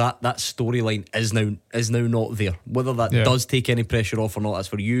 and that storyline is now not there. Whether that does take any pressure off or not, that's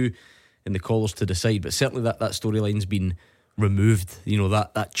for you and the callers to decide, but certainly that storyline's been removed,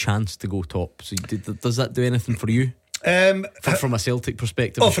 that chance to go top. So does that do anything for you? From a Celtic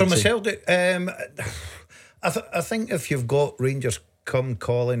perspective? From a Celtic, I think if you've got Rangers come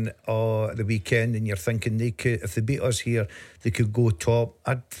calling at the weekend and you're thinking they could, if they beat us here, they could go top,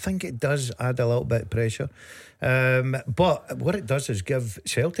 I think it does add a little bit of pressure. But what it does is give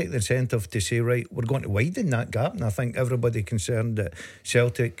Celtic the incentive to say, right, we're going to widen that gap. And I think everybody concerned at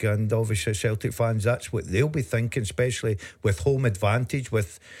Celtic, and obviously Celtic fans, that's what they'll be thinking, especially with home advantage,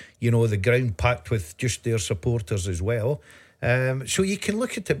 with the ground packed with just their supporters as well. So you can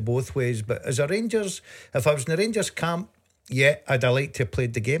look at it both ways. But as a Rangers, if I was in the Rangers camp, I'd have liked to have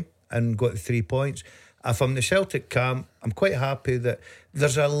played the game and got the 3 points. If I'm the Celtic camp, I'm quite happy that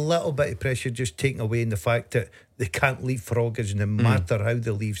there's a little bit of pressure just taken away in the fact that they can't leapfrog us no matter how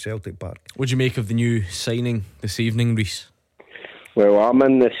they leave Celtic Park. What do you make of the new signing this evening, Reece? Well, I'm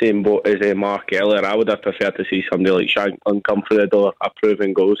in the same boat as Mark earlier. I would have preferred to see somebody like Shankland come through the door, a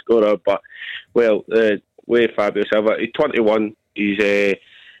proven goal scorer. But, with Fabio Silva, he's 21.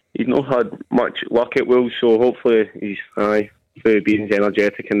 He's not had much luck at Wolves, so hopefully he's being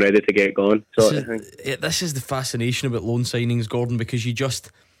energetic and ready to get going. This is the fascination about loan signings, Gordon, because you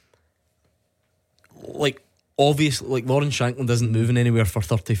just obviously Lawrence Shankland isn't moving anywhere for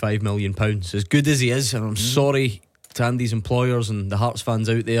 £35 million. As good as he is, and I'm sorry to Andy's employers and the Hearts fans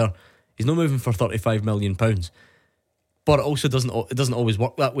out there, he's not moving for £35 million. But it also doesn't always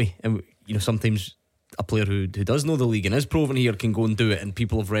work that way, and sometimes a player who does know the league and is proven here can go and do it, and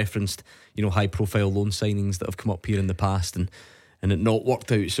people have referenced high profile loan signings that have come up here in the past and it not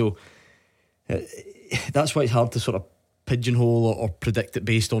worked out. So that's why it's hard to sort of pigeonhole or predict it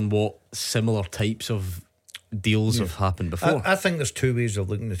based on what similar types of deals have happened before. I think there's two ways of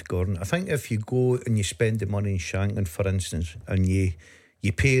looking at it, Gordon. I think if you go and you spend the money in Shankland, for instance, and you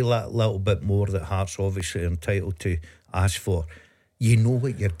pay that little bit more that Hearts obviously are entitled to ask for, you know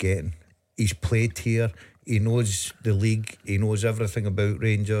what you're getting. He's played here, he knows the league, he knows everything about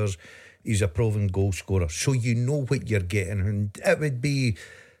Rangers, he's a proven goal scorer, so you know what you're getting, and it would be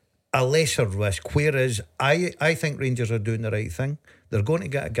a lesser risk. Whereas I think Rangers are doing the right thing. They're going to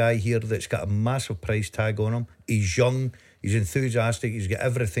get a guy here that's got a massive price tag on him. He's young, he's enthusiastic, he's got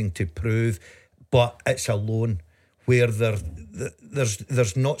everything to prove, but it's a loan where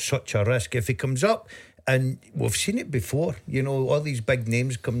there's not such a risk. If he comes up, and we've seen it before, you know, all these big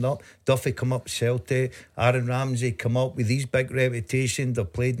names coming up. Duffy come up Celtic, Aaron Ramsey come up with these big reputations.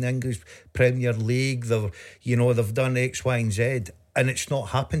 They've played in the English Premier League, they've done X, Y and Z, and it's not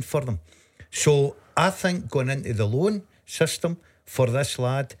happened for them. So I think going into the loan system for this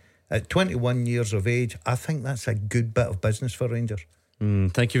lad at 21 years of age, I think that's a good bit of business for Rangers.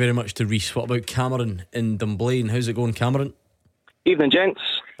 Thank you very much to Reese. What about Cameron in Dunblane? How's it going, Cameron? Evening, gents.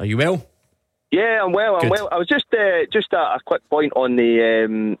 Are you well? Yeah, I'm well. Good. I was just a quick point on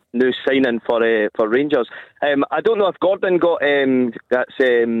the new signing for Rangers. I don't know if Gordon got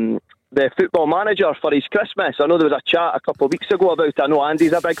the football manager for his Christmas. I know there was a chat a couple of weeks ago about it. I know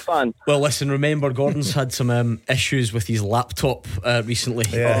Andy's a big fan. Well, listen, remember Gordon's had some issues with his laptop recently,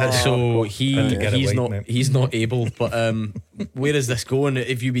 Yeah, so he's not able. But where is this going?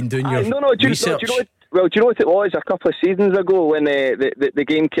 Have you been doing your research? Do you know what it was a couple of seasons ago when the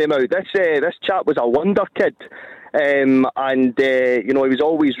game came out? This chap was a wonder kid, and he was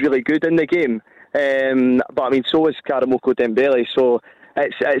always really good in the game. But I mean, so was Karamoko Dembele. So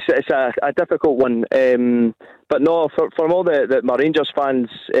it's a difficult one. But no, from all my Rangers fans,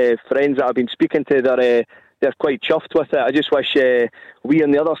 friends that I've been speaking to, they're quite chuffed with it. I just wish we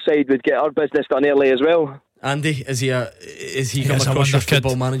on the other side would get our business done early as well. Andy, is he come across your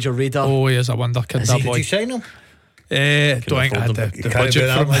football manager radar? Oh, he is a wonder kid, that boy. Did you sign him? Don't think I had the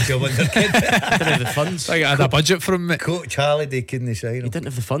budget for him. Didn't have the funds. I had a budget for him. Coach Halliday couldn't sign him. He didn't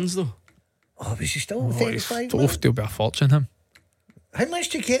have the funds though. Oh, was he still 35? There'll be a fortune him. How much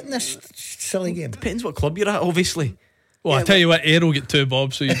do you get in this silly game? Depends what club you're at, obviously. Well, I tell you what, Aero get 2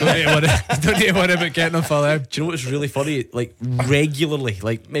 bob, so you don't need to worry about getting them for them. Do you know what's really funny? Like regularly,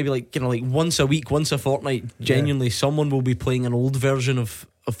 like maybe like once a week, once a fortnight, genuinely someone will be playing an old version of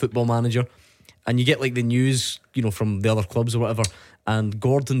Football Manager, and you get like the news, from the other clubs or whatever, and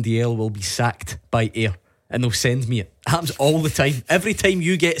Gordon Dalziel will be sacked by Ayr, and they'll send me it. It happens all the time. Every time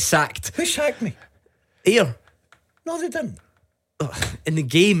you get sacked. Who sacked me? Ayr. No, they didn't. In the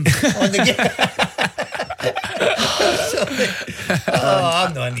game. On the game.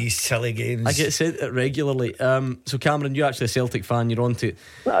 I'm not in these silly games. I get sent it regularly. So Cameron, you're actually a Celtic fan. You're on to it.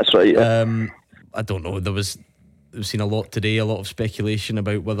 That's right. Yeah. I don't know. We've seen a lot today. A lot of speculation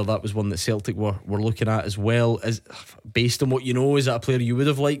about whether that was one that Celtic were looking at as well. Based on what you know, is that a player you would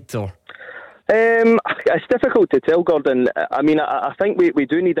have liked or? It's difficult to tell, Gordon. I mean, I think we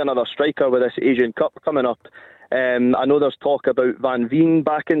do need another striker with this Asian Cup coming up. I know there's talk about Van Veen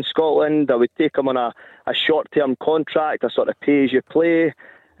back in Scotland. I would take him on a short-term contract, a sort of pay-as-you-play,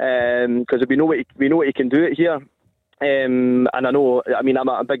 because we know what he can do it here. And I know, I mean, I'm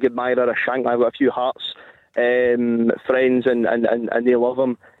a big admirer of Shank. I've got a few Hearts friends, and they love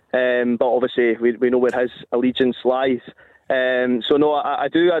him. But obviously, we know where his allegiance lies. So no, I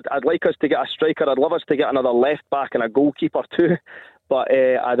do. I'd like us to get a striker. I'd love us to get another left back and a goalkeeper too. But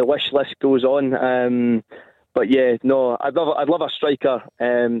the wish list goes on. But yeah, no, I'd love a striker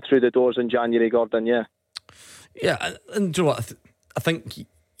through the doors in January, Gordon. Yeah, and do you know what? I think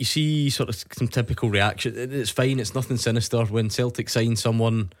you see sort of some typical reaction. It's fine. It's nothing sinister. When Celtic sign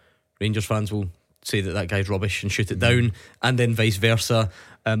someone, Rangers fans will say that guy's rubbish and shoot it down, and then vice versa.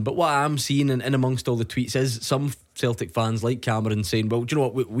 But what I'm seeing in amongst all the tweets is some Celtic fans like Cameron saying, well, do you know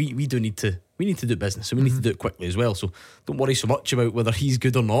what, we need to do business, and we need to do it quickly as well, so don't worry so much about whether he's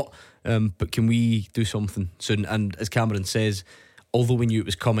good or not, but can we do something soon? And as Cameron says, although we knew it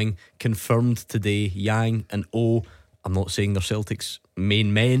was coming, confirmed today, Yang and O, I'm not saying they're Celtic's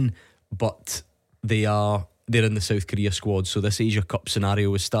main men, but they're in the South Korea squad, so this Asia Cup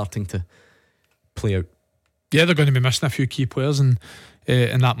scenario is starting to play out. Yeah, they're going to be missing a few key players in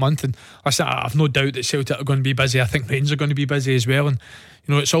that month, and listen, I've no doubt that Celtic are going to be busy. I think Rangers are going to be busy as well, and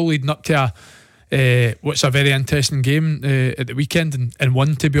it's all leading up to what's a very interesting game at the weekend, and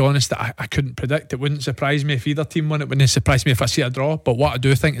one, to be honest, that I couldn't predict. It wouldn't surprise me if either team won. It wouldn't surprise me if I see a draw, but what I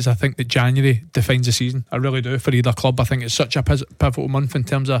do think is I think that January defines the season. I really do, for either club. I think it's such a pivotal month in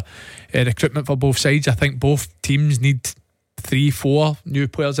terms of recruitment for both sides. I think both teams need 3-4 new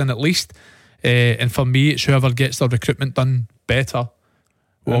players in at least. and for me, it's whoever gets their recruitment done better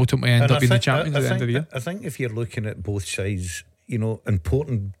will ultimately end up being the champions at the end of the year. I think if you're looking at both sides, you know,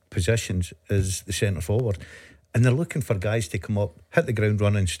 important positions is the centre forward, and they're looking for guys to come up, hit the ground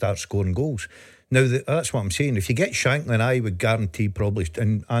running, start scoring goals. Now that's what I'm saying. If you get Shankland, I would guarantee probably,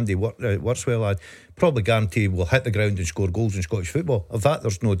 and Andy Wurswell, I'd probably guarantee will hit the ground and score goals in Scottish football. Of that,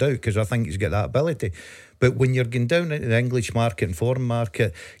 there's no doubt, because I think he's got that ability. But when you're going down into the English market and foreign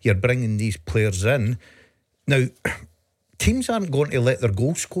market, you're bringing these players in. Now, teams aren't going to let their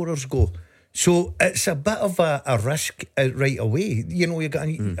goal scorers go. So it's a bit of a risk right away. You know, you got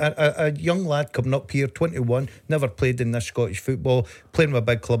a young lad coming up here, 21, never played in this Scottish football, playing with a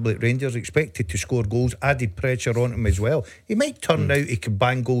big club like Rangers, expected to score goals, added pressure on him as well. He might turn out he can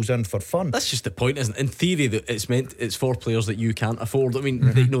bang goals in for fun. That's just the point, isn't it? In theory, that it's for players that you can't afford. I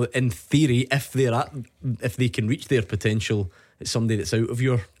mean, you know, in theory, if they can reach their potential, it's somebody that's out of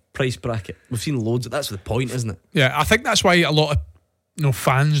your price bracket. We've seen loads. That's the point, isn't it? Yeah, I think that's why a lot of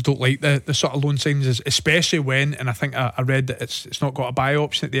fans don't like the sort of loan signings, especially when, and I think I read that it's not got a buy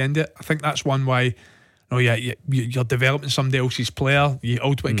option at the end of it. I think that's one why. You're developing somebody else's player. You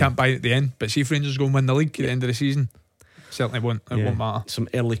ultimately can't buy it at the end. But see if Rangers go and win the league at the end of the season, certainly won't matter. Some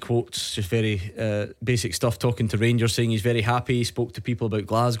early quotes, just very basic stuff, talking to Rangers, saying he's very happy. He spoke to people about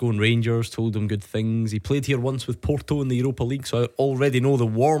Glasgow and Rangers, told them good things. He played here once with Porto in the Europa League, so I already know the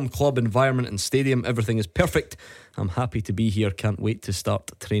warm club environment and stadium. Everything is perfect. I'm happy to be here. Can't wait to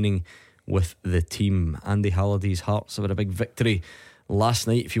start training with the team. Andy Halliday's Hearts have had a big victory last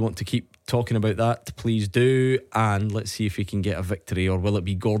night. If you want to keep talking about that, please do. And let's see if we can get a victory, or will it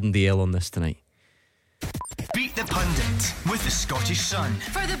be Gordon Duncan on this tonight? Beat the Pundit with the Scottish Sun.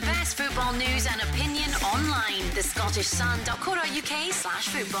 For the best football news and opinion online,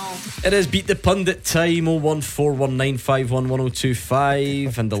 thescottishsun.co.uk/football. It is Beat the Pundit time.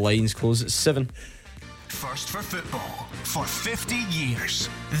 01419511025, and the lines close at 7. First for football for 50 years.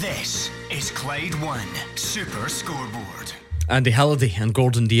 This is Clyde 1 Super Scoreboard. Andy Halliday and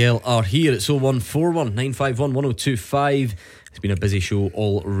Gordon Duncan are here. It's 01419511025. It's been a busy show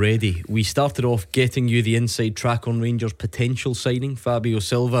already. We started off getting you the inside track on Rangers' potential signing, Fabio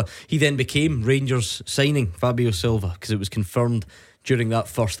Silva. He then became Rangers signing Fabio Silva because it was confirmed during that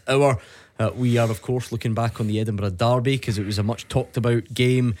first hour. We are, of course, looking back on the Edinburgh Derby because it was a much talked about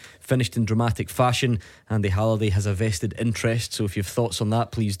game, finished in dramatic fashion. Andy Halliday has a vested interest, so if you have thoughts on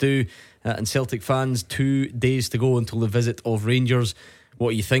that, please do. And Celtic fans, 2 days to go until the visit of Rangers. What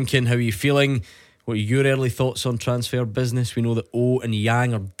are you thinking? How are you feeling? What are your early thoughts on transfer business? We know that O and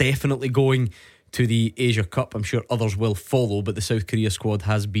Yang are definitely going to the Asia Cup. I'm sure others will follow, but the South Korea squad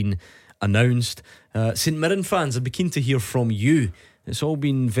has been announced. St Mirren fans, I'd be keen to hear from you. It's all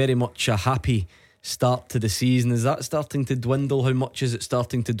been very much a happy start to the season. Is that starting to dwindle? How much is it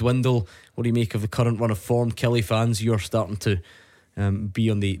starting to dwindle? What do you make of the current run of form? Kelly fans, you're starting to be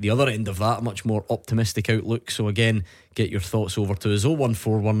on the other end of that, a much more optimistic outlook. So again, get your thoughts over to us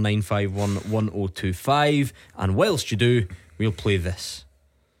 01419511025, and whilst you do, we'll play this.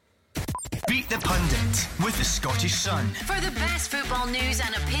 Beat the Pundit with the Scottish Sun. For the best football news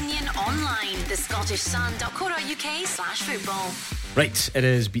and opinion online, thescottishsun.co.uk/football. Right, it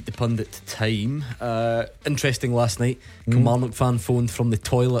is Beat the Pundit time. Interesting last night. Kilmarnock fan phoned from the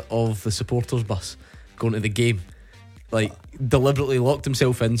toilet of the supporters bus going to the game. Like, deliberately locked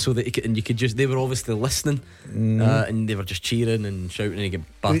himself in so that he could, and you could just, they were obviously listening, and they were just cheering and shouting, and he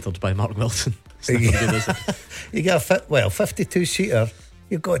get battered by Mark Wilson. You got a 52-seater.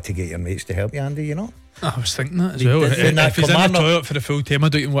 You've got to get your mates to help you, Andy, you know. I was thinking that as well. If he's in the toilet for the full time, I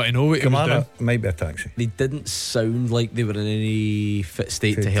don't even want to know what he was doing. Might be a taxi. They didn't sound like they were in any fit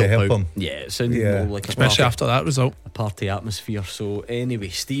state to help out. Yeah, it sounded more like especially after that result, a party atmosphere. So anyway,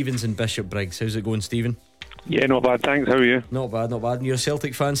 Stephen's in Bishopbriggs. How's it going, Stephen? Yeah, not bad, thanks. How are you? Not bad. And you're a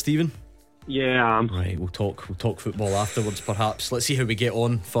Celtic fan, Stephen? Yeah, I am. Right, we'll talk football afterwards, perhaps. Let's see how we get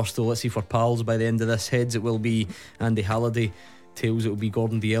on first, though. Let's see if we're pals by the end of this. Heads, it will be Andy Halliday. Tails, it will be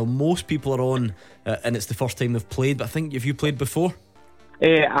Gordon Duncan. Most people are on, and it's the first time they've played. But I think, have you played before?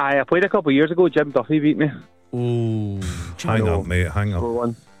 I played a couple of years ago. Jim Duffy beat me. Oh, hang on, mate. Hang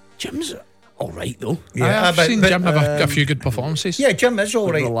on. Jim's all right though. Yeah, I've seen Jim have a few good performances. Yeah, Jim is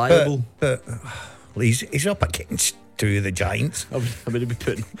all right. Reliable. But he's up against two of the Giants. I would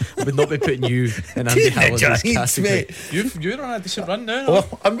not be putting you in Andy Halliday's category. You're on a decent run now.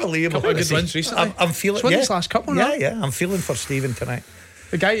 Oh, unbelievable. Couple of good wins recently. I'm feeling. It's won this last couple. Yeah. I'm feeling for Stephen tonight.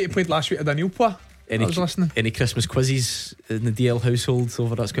 The guy who played last week at Danielpa. I was listening. Any Christmas quizzes in the DL household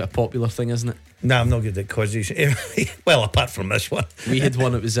over? That's quite a popular thing, isn't it? No, I'm not good at quizzes. Well, apart from this one. We had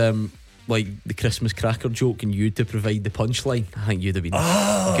one. It was like the Christmas cracker joke and you to provide the punchline, I think you'd have been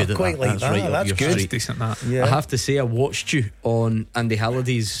good at quite that. like that. Right up That's your good. street. Decent that. Yeah. I have to say, I watched you on Andy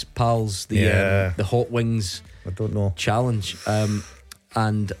Halliday's Pals, the Hot Wings I don't know. challenge,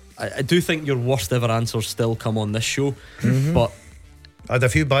 and I do think your worst ever answers still come on this show. But I had a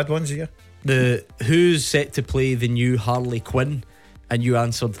few bad ones here. who's set to play the new Harley Quinn, and you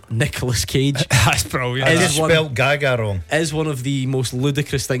answered Nicolas Cage. That's brilliant. I just spelled Gaga wrong. Is one of the most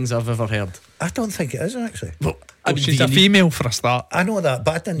ludicrous things I've ever heard. I don't think it is actually. Well, I mean, She's do a you female for a start. I know that,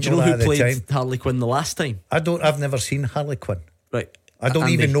 but I didn't Do you know that who at the played time. Harley Quinn the last time? I've never seen Harley Quinn. Right. I don't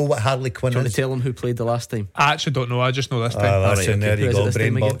Andy, even know what Harley Quinn do you want is. to tell him who played the last time? I actually don't know. I just know this time. That's Alright, in there okay. you Who is it go, this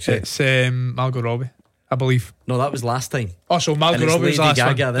brain time again? box. It. It's Margot Robbie, I believe. No, that was last time. Oh, so Margot And it's Robbie was Lady last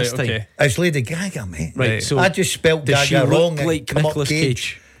Gaga one. this Right, time. okay. It's Lady Gaga, mate. Right, so I just spelled does she Gaga look wrong. like It come up Nicolas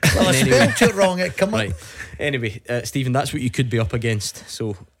Cage? Well, I Anyway. spelled it wrong. It come up. Right. Anyway, Stephen, that's what you could be up against.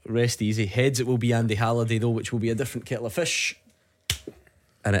 So rest easy. Heads, it will be Andy Halliday though, which will be a different kettle of fish.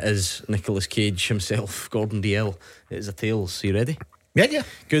 And it is Nicolas Cage himself, Gordon DL. It is a tails. Are you ready? Yeah.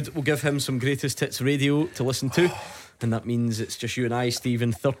 Good. We'll give him some greatest hits radio to listen to. And that means it's just you and I,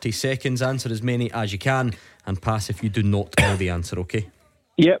 Stephen. 30 seconds. Answer as many as you can and pass if you do not know the answer, okay?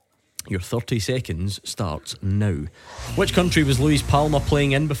 Yep. Your 30 seconds starts now. Which country was Luis Palma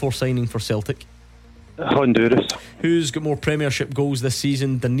playing in before signing for Celtic? Honduras. Who's got more Premiership goals this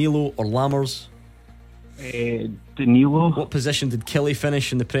season, Danilo or Lammers? Danilo. What position did Kelly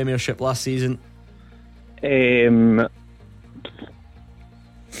finish in the Premiership last season?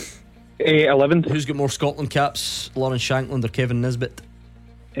 11th. Who's got more Scotland caps, Lawrence Shankland or Kevin Nisbet?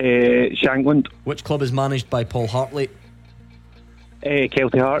 Shankland. Which club is managed by Paul Hartley?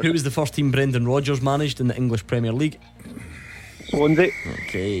 Kelty Heart. Who was the first team Brendan Rodgers managed in the English Premier League? Swansea.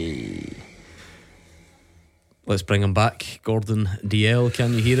 Okay. Let's bring him back. Gordon DL,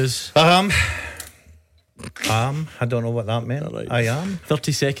 can you hear us? I don't know what that meant. Right. I am.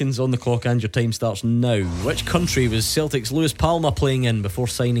 30 seconds on the clock and your time starts now. Which country was Celtic's Luis Palma playing in before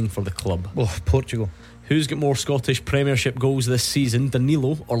signing for the club? Oh, Portugal. Who's got more Scottish Premiership goals this season,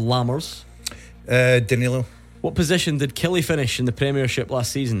 Danilo or Lammers? Danilo. What position did Kelly finish in the Premiership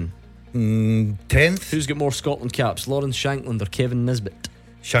last season? 10th. Who's got more Scotland caps, Lawrence Shankland or Kevin Nisbet?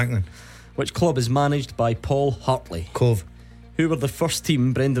 Shankland. Which club is managed by Paul Hartley? Cove. Who were the first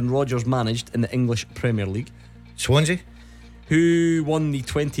team Brendan Rodgers managed in the English Premier League? Swansea. Who won the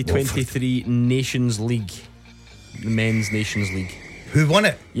 2023 Nations League? The Men's Nations League. Who won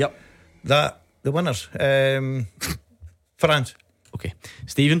it? Yep. The winners. France. Okay.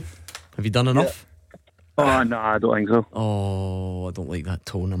 Stephen, have you done enough? Oh, no, I don't think so. Oh, I don't like that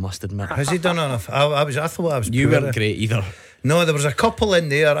tone, I must admit. Has he done enough? I thought I was. You poor. weren't great either. No, there was a couple in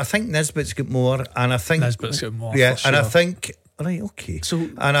there. I think Nisbet's got more, and I think Nisbet's got more. Yeah, for and I sure. think right, okay. So,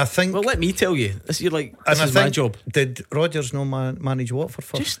 and I think. well, let me tell you. This you're like. and This I is think, my job. Did Rodgers manage Watford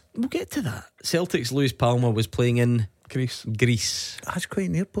first? Just we'll get to that. Celtic's Luis Palma was playing in Greece. That's quite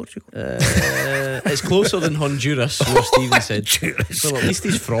near Portugal. It's closer than Honduras, what Stephen said. Well, at least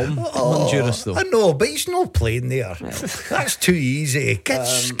he's from Honduras, though. I know, but he's not playing there. That's too easy.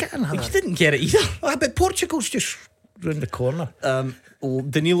 Get another. You didn't get it either. But Portugal's just round the corner.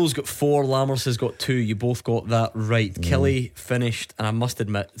 Danilo's got 4, Lammers has got 2. You both got that right. Kelly finished, and I must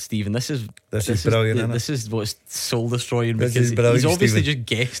admit, Stephen, this is brilliant, isn't it? This is what's soul destroying, This because is brilliant, he's obviously Stephen.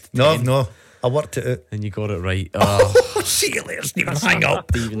 just guessed. No, 10, no. I worked it out. and you got it right. See you later, Stephen. Hang up.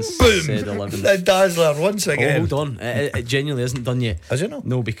 Stephen Boom. said 11. The Dazzler once Oh, again. hold on. It genuinely isn't done yet. Is it not?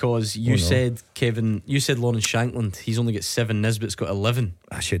 No, because you said Kevin. You said Lawrence Shankland. He's only got 7. Nisbet's got 11.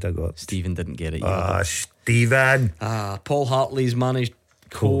 I should have got. Stephen didn't get it either. Stephen. Paul Hartley's managed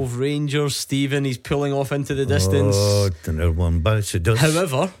Cove Rangers. Stephen, he's pulling off into the distance. Oh, another one bites the dust.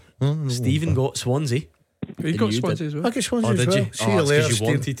 However, Stephen got Swansea. You got Swansea as well. I got Swansea Oh, as did well. you? See Oh, you it's later, 'cause you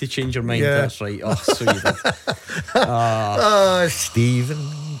Stephen. wanted to change your mind. Yeah. That's right. Oh, so you did. Stephen,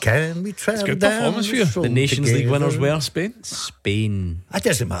 can we travel good down performance for you. The Nations League together? winners were Spain. Spain. It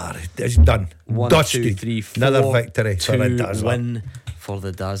doesn't matter. It's done. 1, Dusted. 2, 3, 4. Another victory for the 2 Dazzler. win for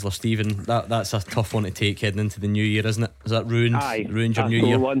the Dazzler. Stephen, that's a tough one to take heading into the new year, isn't it? Is that ruined your new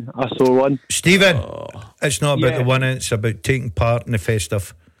year? I saw one. Stephen, it's not about Yeah. the winning, it's about taking part in the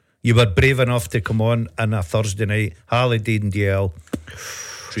festive. You were brave enough to come on a Thursday night. Halliday and DL.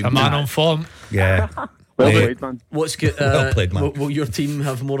 A man on form. Yeah. Well played, man. What's good? Well played, man. Will your team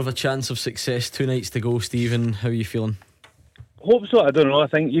have more of a chance of success? 2 nights to go, Stephen. How are you feeling? Hope so. I don't know. I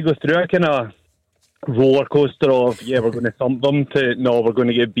think you go through a kind of roller coaster of we're going to thump them to no, we're going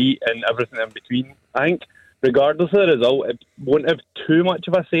to get beat and everything in between. I think regardless of the result, it won't have too much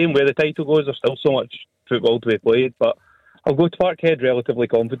of a say in where the title goes. There's still so much football to be played, but I'll go to Parkhead relatively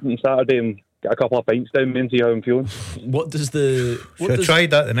confident on Saturday and get a couple of pints down and see how I'm feeling. Should have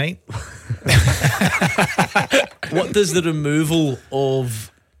tried that tonight. What does the removal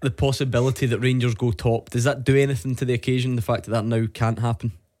of the possibility that Rangers go top, does that do anything to the occasion, the fact that now can't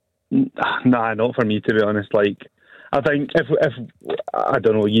happen? Nah, not for me, to be honest. Like, I think if I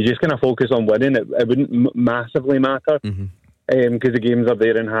don't know, you just kind of focus on winning, it wouldn't massively matter, because the games are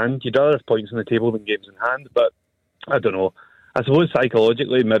there in hand. You'd rather have points on the table than games in hand, but I don't know. I suppose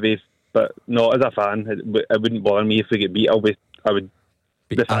psychologically maybe, but not as a fan. It wouldn't bother me if we get beat. I would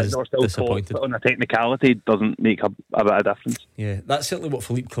be the fact as that we're still disappointed. on a technicality doesn't make a bit of difference. Yeah, that's certainly what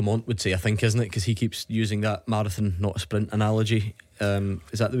Philippe Clement would say, I think, isn't it? Because he keeps using that marathon, not a sprint analogy.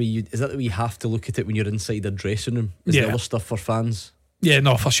 Is that the way you have to look at it when you're inside a dressing room? Is the other stuff for fans? Yeah,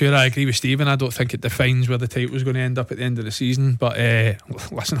 no, for sure. I agree with Stephen. I don't think it defines where the title was going to end up at the end of the season. But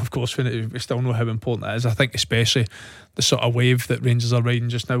listen, of course, we still know how important it is. I think especially the sort of wave that Rangers are riding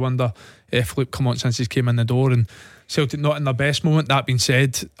just now under Philippe Clement since he's came in the door, and Celtic not in their best moment. That being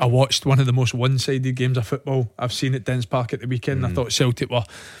said, I watched one of the most one-sided games of football I've seen at Dens Park at the weekend. I thought Celtic were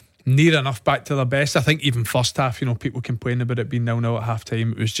near enough back to their best. I think even first half, people complain about it being 0-0 at half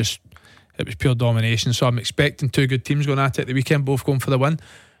time. It was pure domination. So I'm expecting two good teams going at it the weekend, both going for the win, and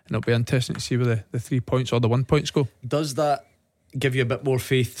it'll be interesting to see where the 3 points or the 1 points go. Does that give you a bit more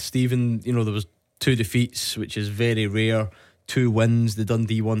faith, Stephen? There was 2 defeats, which is very rare, 2 wins, the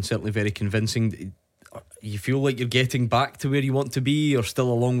Dundee one certainly very convincing. You feel like you're getting back to where you want to be, or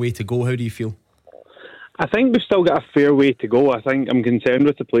still a long way to go? How do you feel? I think we've still got a fair way to go. I think I'm concerned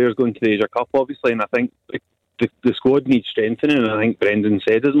with the players going to the Asia Cup, obviously, and I think the squad needs strengthening, and I think Brendan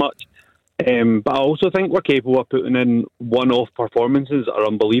said as much. But I also think we're capable of putting in one-off performances that are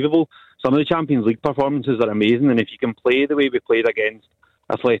unbelievable. Some of the Champions League performances are amazing, and if you can play the way we played against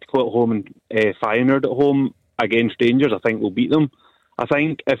Atletico at home and Feyenoord at home against Rangers, I think we'll beat them. I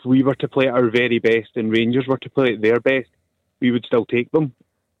think if we were to play at our very best and Rangers were to play at their best, we would still take them.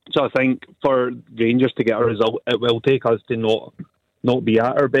 So I think for Rangers to get a result, it will take us to not be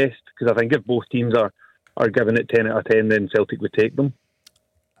at our best, because I think if both teams are giving it 10 out of 10, then Celtic would take them.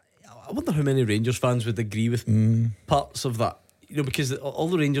 I wonder how many Rangers fans would agree with parts of that. Because all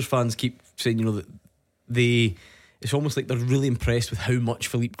the Rangers fans keep saying, that it's almost like they're really impressed with how much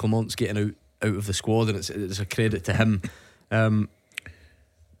Philippe Clement's getting out of the squad, and it's a credit to him.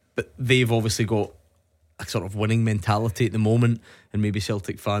 But they've obviously got a sort of winning mentality at the moment, and maybe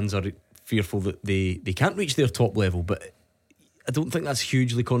Celtic fans are fearful that they can't reach their top level. But I don't think that's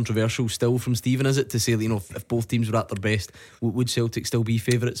hugely controversial still from Stephen, is it, to say that if both teams were at their best, would Celtic still be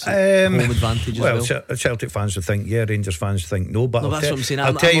favourites? Home advantage as well? Celtic fans would think Rangers fans think no, but that's what I'm saying.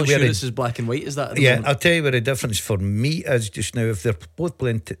 I'm not sure this is black and white, is that? I'll tell you where the difference for me is just now. If they're both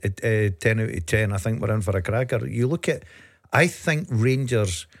playing 10 out of 10, I think we're in for a cracker. You look at, I think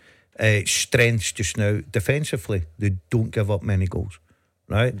Rangers' strengths just now defensively, they don't give up many goals,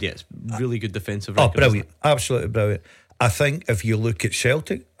 right? Yeah, it's really good defensive record. Oh, brilliant, absolutely brilliant. I think if you look at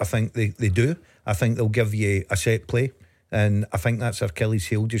Celtic, I think they do. I think they'll give you a set play, and I think that's Achilles'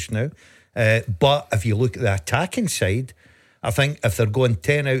 heel just now. But if you look at the attacking side, I think if they're going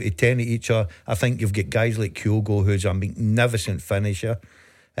 10 out of 10 at each other, I think you've got guys like Kyogo, who's a magnificent finisher.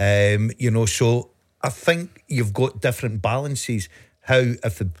 So I think you've got different balances.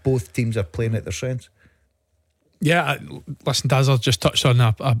 If both teams are playing at their strengths. Yeah, listen, Dazza just touched on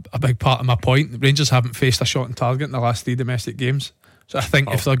a big part of my point. Rangers haven't faced a shot on target in the last 3 domestic games. So I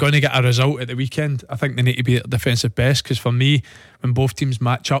think if they're going to get a result at the weekend, I think they need to be at their defensive best, because for me, when both teams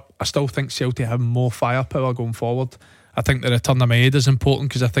match up, I still think Celtic have more firepower going forward. I think the return of Maeda is important,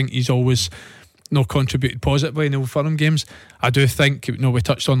 because I think he's always contributed positively in the Old Firm games. I do think, we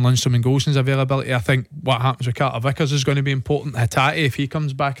touched on Lundstram and Golson's availability. I think what happens with Carter Vickers is going to be important. Hatate, if he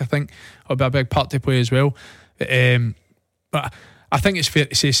comes back, I think will be a big part to play as well. But I think it's fair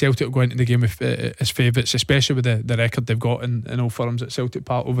to say Celtic will go into the game as favourites, especially with the record they've got in Old Firms at Celtic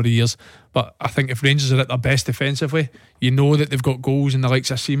Park over the years. But I think if Rangers are at their best defensively, that they've got goals in the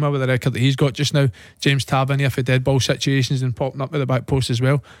likes of Sima with the record that he's got just now, James Tavernier for dead ball situations and popping up with the back post as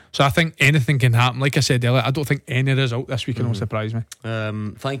well. So I think anything can happen. Like I said earlier, I don't think any result this weekend will surprise me.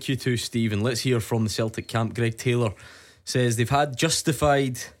 Thank you to Stephen. Let's hear from the Celtic camp. Greg Taylor says they've had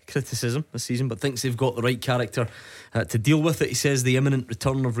justified criticism this season, but thinks they've got the right character to deal with it. He says the imminent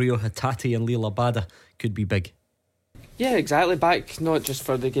return of Rio Hatate and Leila Bada could be big. Yeah, exactly. Back not just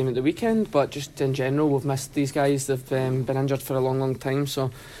for the game at the weekend, but just in general. We've missed these guys. They've been injured for a long time, so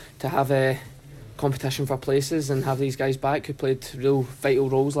to have competition for places, and have these guys back who played real vital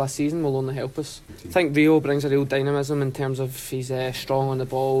roles last season will only help us. I think Rio brings a real dynamism in terms of he's strong on the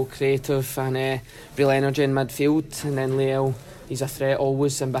ball, creative, and real energy in midfield. And then Leal, he's a threat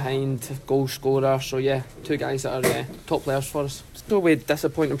always in behind, goal scorer. So yeah, two guys that are top players for us. Still with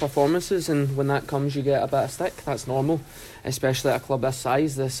disappointing performances, and when that comes you get a bit of stick. That's normal, especially at a club this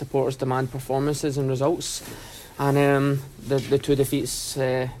size. The supporters demand performances and results, and the two defeats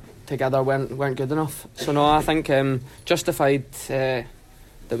together weren't good enough. So no, I think justified that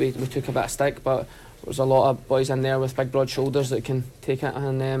we took a bit of stick, but there's a lot of boys in there with big broad shoulders that can take it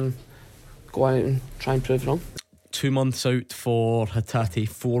and go out and try and prove wrong. 2 months out for Hatate,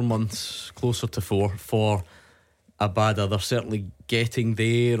 4 months, closer to 4 for Abada. They're certainly getting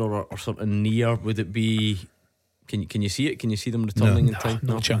there or sort of near. Would it be? Can you see it? Can you see them returning in time?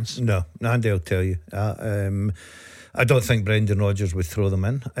 No chance. No, Andy will tell you. I don't think Brendan Rodgers would throw them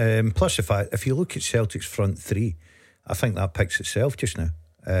in. Plus the fact, if you look at Celtic's front three, I think that picks itself just now.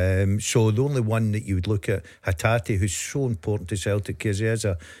 So the only one that you would look at, Hatate, who's so important to Celtic because he is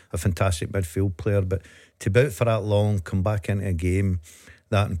a fantastic midfield player, but to be out for that long, come back into a game,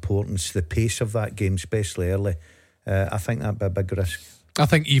 that importance, the pace of that game, especially early, I think that'd be a big risk. I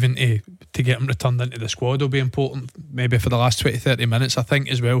think even to get him returned into the squad will be important, maybe for the last 20-30 minutes. I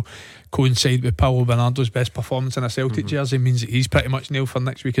think as well, coincide with Paulo Bernardo's best performance in a Celtic jersey means that he's pretty much nailed for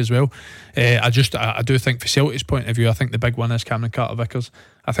next week as well. I do think for Celtic's point of view, I think the big one is Cameron Carter-Vickers.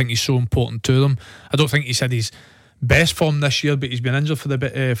 I think he's so important to them. I don't think he's had his best form this year, but he's been injured for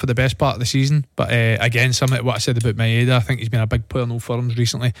the best part of the season. But again, some of what I said about Maeda, I think he's been a big player in Old Firms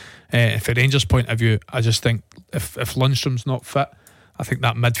recently. For Rangers' point of view, I just think if Lundstrom's not fit, I think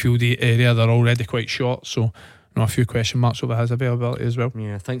that midfield area, they're already quite short. So a few question marks over his availability as well.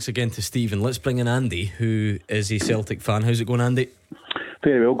 Yeah, thanks again to Stephen. Let's bring in Andy, who is a Celtic fan. How's it going, Andy?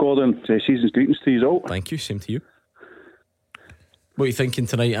 Very well, Gordon. Season's greetings to you all. Thank you, same to you. What are you thinking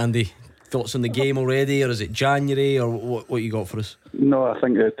tonight, Andy? Thoughts on the game already, or is it January, or what you got for us? No, I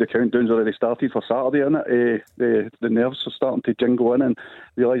think the countdown's already started for Saturday, isn't it? The nerves are starting to jingle in and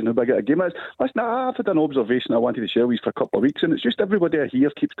realising how big a game is. Listen, I've had an observation I wanted to share with you for a couple of weeks, and it's just everybody I hear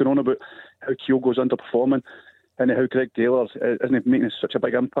keeps going on about how Kyogo's underperforming and how Greg Taylor isn't making such a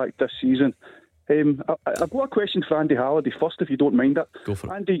big impact this season. I've got a question for Andy Halliday first, if you don't mind it. Go for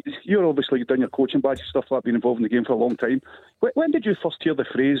it. Andy, you're obviously done your coaching badge and stuff like that, been involved in the game for a long time. When did you first hear the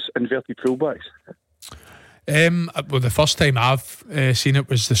phrase inverted fullbacks? Well, the first time I've seen it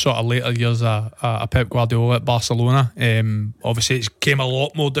was the sort of later years of Pep Guardiola at Barcelona. Obviously it's came a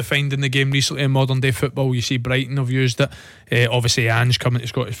lot more defined in the game recently in modern day football. You see Brighton have used it. Obviously Ange coming to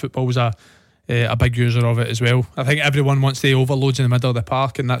Scottish football was a big user of it as well. I think everyone wants the overloads in the middle of the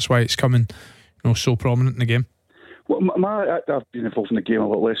park, and that's why it's coming so prominent in the game. Well, I've been involved in the game a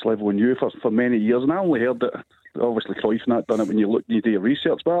lot less level than you for many years, and I only heard that. Obviously, Clyde and that done it when you do your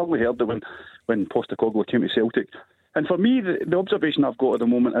research, but I only heard that when Postecoglou came to Celtic. And for me, the observation I've got at the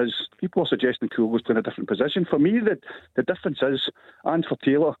moment is people are suggesting Kyogo's playing a different position. For me, the difference is, and for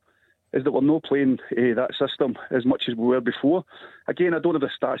Taylor, is that we're not playing that system as much as we were before. Again, I don't have the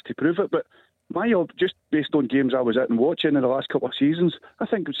stats to prove it, but just based on games I was at and watching in the last couple of seasons, I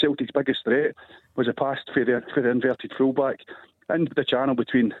think Celtic's biggest threat was a pass for the inverted fullback and the channel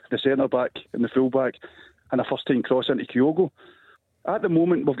between the centre-back and the fullback and a first-time cross into Kyogo. At the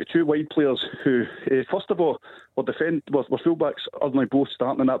moment, we've got two wide players who, first of all, were fullbacks, otherwise both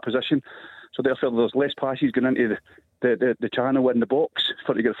starting in that position. So therefore, there's less passes going into the channel in the box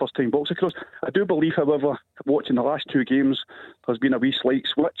for to get a first-time box across. I do believe, however, watching the last two games, there's been a wee slight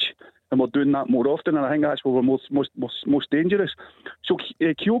switch, and we're doing that more often, and I think that's where we're most dangerous. So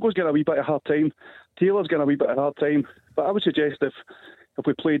Kyogo's getting a wee bit of hard time, Taylor's getting a wee bit of hard time, but I would suggest if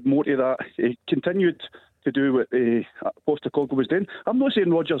we played more to that, continued to do what Postecoglou was doing. I'm not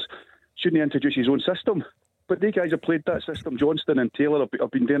saying Rodgers shouldn't introduce his own system, but they guys have played that system. Johnston and Taylor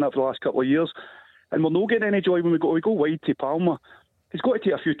have been doing that for the last couple of years, and we're not getting any joy when we go wide to Palmer. He's got to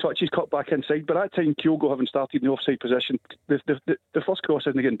take a few touches, cut back inside. By that time, Kyogo having started in the offside position, the first cross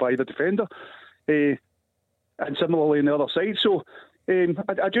isn't getting by the defender, and similarly on the other side. So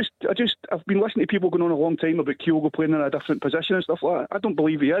I've been listening to people going on a long time about Kyogo playing in a different position and stuff like that. I don't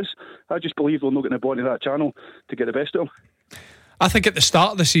believe he is. I just believe they're not getting the ball into that channel to get the best of him. I think at the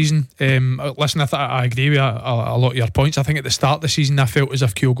start of the season, listen, I agree with a lot of your points. I think at the start of the season, I felt as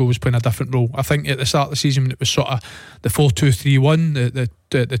if Kyogo was playing a different role. I think at the start of the season, when it was sort of the 4-2-3-1,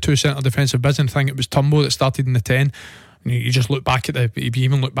 the two centre defensive bids, and I think it was Tumbo that started in the 10. You just look back at if you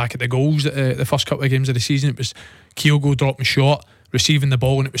even look back at the goals at the first couple of games of the season, it was Kyogo dropping short, receiving the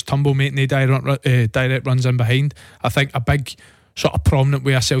ball, and it was Tumbo making the direct runs in behind. I think a big sort of prominent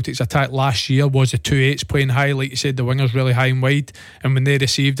way of Celtic's attack last year was the 2-8s playing high, like you said, the wingers really high and wide, and when they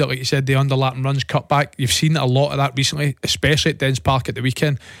received it, like you said, the underlapping runs cut back. You've seen a lot of that recently, especially at Dens Park at the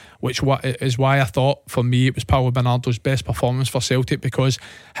weekend, which is why I thought for me it was Paulo Bernardo's best performance for Celtic, because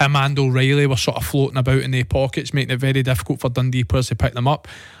him and O'Reilly were sort of floating about in their pockets, making it very difficult for Dundee players to pick them up.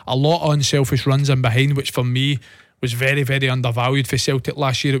 A lot of unselfish runs in behind, which for me was very, very undervalued for Celtic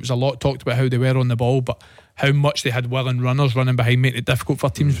last year. It was a lot talked about how they were on the ball, but how much they had willing runners running behind, making it difficult for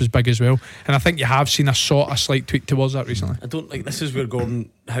teams, was big as well. And I think you have seen a slight tweak towards that recently. I don't think this is where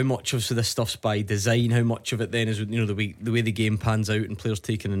Gordon, how much of this stuff's by design, how much of it then is, you know, the way the game pans out and players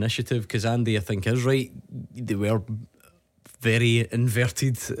taking initiative. Because Andy, I think, is right. They were very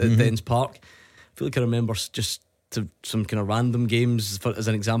inverted at Dens Park. I feel like I remember just to some kind of random games, as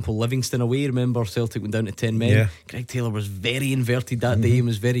an example, Livingston away, remember Celtic went down to 10 men. Yeah. Greg Taylor was very inverted that day and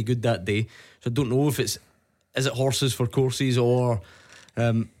was very good that day. So I don't know if is it horses for courses, or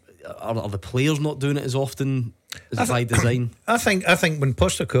are the players not doing it as often? Is it by design? I think when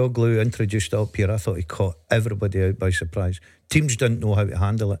Postecoglou introduced it up here, I thought he caught everybody out by surprise. Teams didn't know how to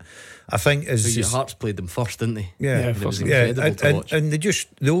handle it. I think Hearts played them first, didn't they? Yeah, it was incredible to watch. And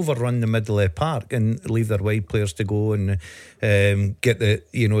they overrun the middle of the park and leave their wide players to go and get the,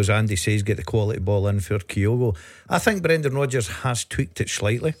 you know, as Andy says, get the quality ball in for Kyogo. I think Brendan Rodgers has tweaked it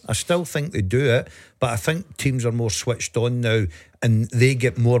slightly. I still think they do it, but I think teams are more switched on now, and they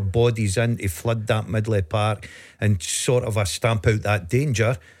get more bodies in to flood that middle of the park and sort of stamp out that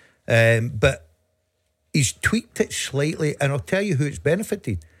danger. But he's tweaked it slightly, and I'll tell you who it's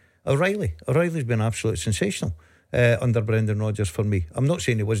benefited. O'Reilly. O'Reilly's been absolutely sensational under Brendan Rodgers for me. I'm not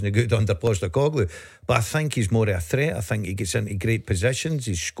saying he wasn't good under Postecoglou, but I think he's more of a threat. I think he gets into great positions.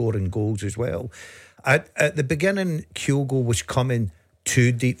 He's scoring goals as well. At the beginning, Kyogo was coming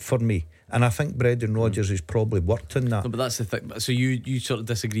too deep for me, and I think Brendan Rodgers has probably worked on that. No, but that's the thing. So you sort of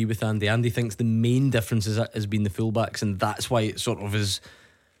disagree with Andy. Andy thinks the main difference has been the fullbacks, and that's why it sort of is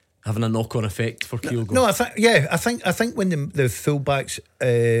having a knock-on effect for Kyogo. No, I think when the fullbacks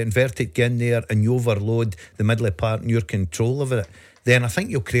inverted get in there and you overload the middle of the park and you're control of it, then I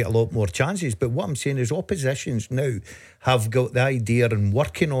think you'll create a lot more chances. But what I'm saying is oppositions now have got the idea and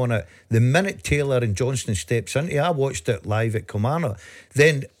working on it. The minute Taylor and Johnston steps into, I watched it live at Kilmarnock,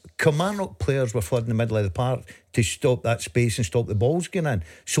 then Kilmarnock players were flooding the middle of the park to stop that space and stop the balls going in,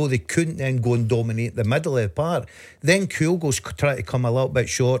 so they couldn't then go and dominate the middle of the park. Then Kyogo's trying to come a little bit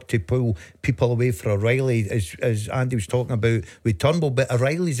short to pull people away for O'Reilly, as Andy was talking about with Turnbull, but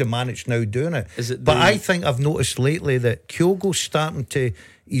O'Reilly's the man that's now doing it. But I think I've noticed lately that Kyogo's starting to,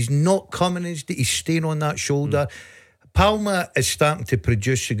 he's not coming, he's staying on that shoulder. Palma is starting to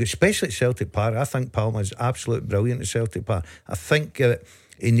produce, especially at Celtic Park. I think Palma is absolutely brilliant at Celtic Park. I think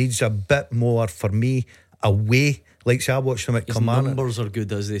he needs a bit more, for me, away. Like, say, I watched him at Kilmarnock. His numbers are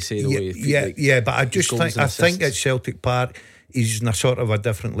good, as they say. But I just think at Celtic Park he's in a sort of a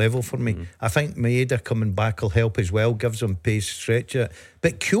different level for me. I think Maeda coming back will help as well, gives him pace, stretch it.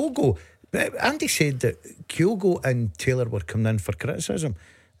 But Kyogo, Andy said that Kyogo and Taylor were coming in for criticism.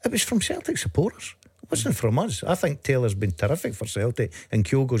 It was from Celtic supporters. It wasn't from us. I think Taylor's been terrific for Celtic, and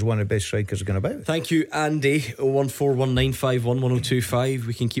Kyogo's one of the best strikers going about. Thank you, Andy. 01419511025.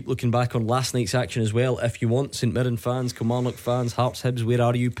 We can keep looking back on last night's action as well if you want. St Mirren fans, Kilmarnock fans, Hearts, Hibs, where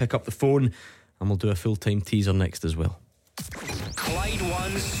are you? Pick up the phone and we'll do a full-time teaser next as well. Clyde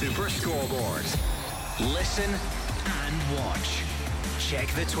One Super Scoreboard. Listen and watch. Check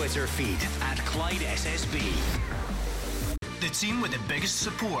the Twitter feed at Clyde SSB. The team with the biggest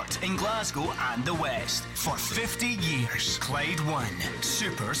support in Glasgow and the West for 50 years. Clyde One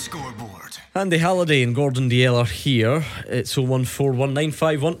Super Scoreboard. Andy Halliday and Gordon Duncan are here. It's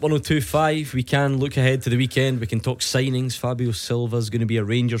 01419511025. We can look ahead to the weekend. We can talk signings. Fabio Silva's going to be a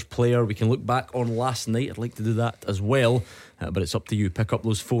Rangers player. We can look back on last night. I'd like to do that as well, but it's up to you. Pick up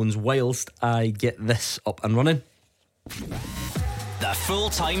those phones whilst I get this up and running. The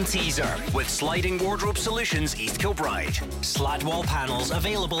full-time teaser with Sliding Wardrobe Solutions East Kilbride. Slat wall panels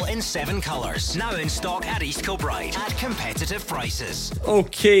available in 7 colours. Now in stock at East Kilbride at competitive prices.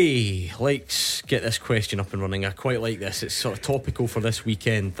 Okay, let's get this question up and running. I quite like this. It's sort of topical for this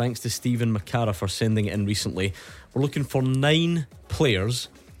weekend. Thanks to Stephen McCara for sending it in recently. We're looking for 9 players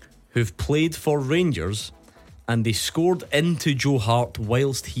who've played for Rangers and they scored into Joe Hart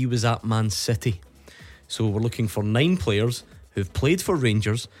whilst he was at Man City. So we're looking for 9 players who've played for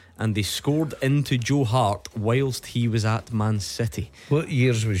Rangers and they scored into Joe Hart whilst he was at Man City. What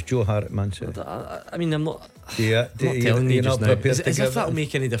years was Joe Hart at Man City? I mean, I'm not. Yeah, I'm not telling you just now. As if that'll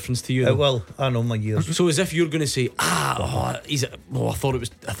make any difference to you. It will. I know my years. So as if you're going to say, I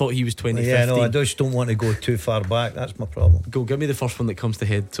thought he was 2015. Yeah, no, I just don't want to go too far back. That's my problem. Go, give me the first one that comes to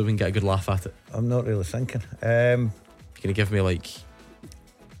head so we can get a good laugh at it. I'm not really thinking. Can you give me like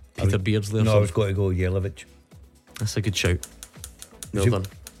Peter Beardsley or something? No, I was going to go Yelovich. That's a good shout. Well done.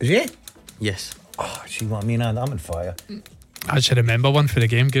 Is he? Yes. Oh, see what I mean? I'm on fire. I should remember one for the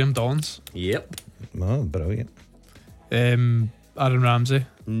game. Graham Dollins. Yep. Oh, brilliant. Aaron Ramsey.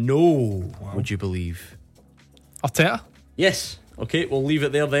 No. Would you believe? Arteta. Yes. Okay, we'll leave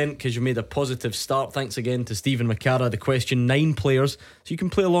it there then because you made a positive start. Thanks again to Stephen McCara. The question, 9 players, so you can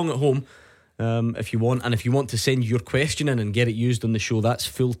play along at home if you want. And if you want to send your question in and get it used on the show, that's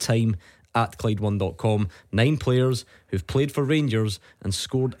full-time at Clyde1.com. 9 players who've played for Rangers and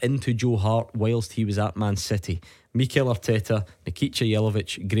scored into Joe Hart whilst he was at Man City. Mikel Arteta, Nikita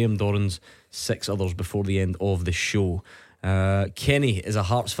Yelovich, Graham Dorrans, 6 others before the end of the show. Kenny is a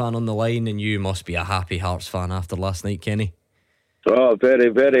Hearts fan on the line, and you must be a happy Hearts fan after last night, Kenny. Oh, very,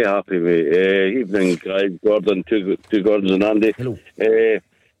 very happy, mate. Evening, Clyde, Gordon, two Gordons and Andy. Hello.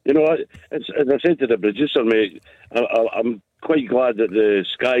 You know, as I said to the producer, mate, I'm quite glad that the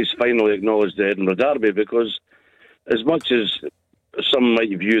Skies finally acknowledged the Edinburgh Derby, because as much as some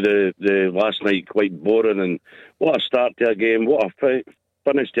might view the last night quite boring, and what a start to a game, what a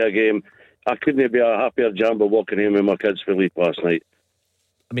finish to a game, I couldn't be a happier jambo walking home with my kids for leap last night.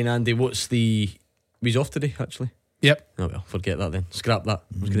 I mean, Andy, he's off today, actually? Yep. Oh well, forget that then. Scrap that.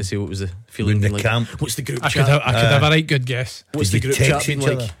 I was going to say, what was the feeling like? Camp. What's the group I chat? could have a right good guess. What's the group chat been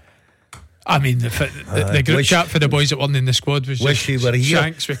like? I mean, the group chat for the boys that weren't in the squad was just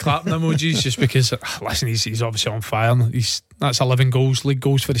shanks with clapping emojis, just because, listen, he's obviously on fire. That's 11 goals, league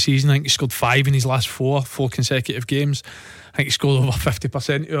goals for the season. I think he scored 5 in his last 4 consecutive games. I think he scored over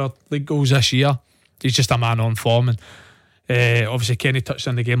 50% of our league goals this year. He's just a man on form. And obviously Kenny touched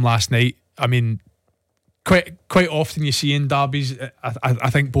on the game last night. I mean, quite often you see in derbies, I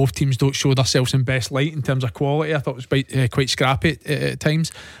think both teams don't show themselves in best light in terms of quality. I thought it was quite scrappy at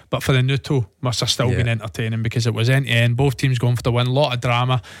times, but for the neutral must have still been entertaining, because it was end to end, both teams going for the win, a lot of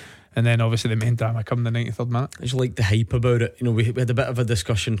drama, and then obviously the main drama come in the 93rd minute. I just like the hype about it. You know, we had a bit of a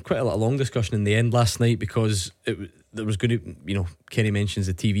discussion, quite a long discussion in the end last night, because there was going to, you know, Kenny mentions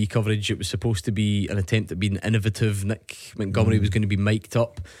the TV coverage. It was supposed to be an attempt at being innovative. Nick Montgomery was going to be mic'd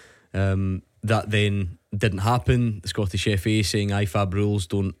up. That then didn't happen. The Scottish FA saying IFAB rules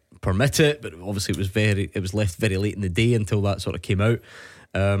don't permit it, but obviously it was left very late in the day until that sort of came out.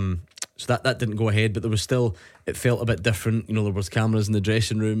 So that didn't go ahead, but there was still, it felt a bit different. You know, there was cameras in the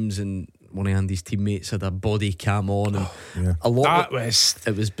dressing rooms, and one of Andy's teammates had a body cam on, and a lot.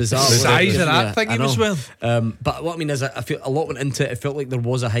 It was bizarre. The size of that thing he was wearing. But what I mean is, I feel a lot went into it. It felt like there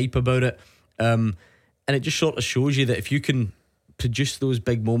was a hype about it, and it just sort of shows you that if you can produce those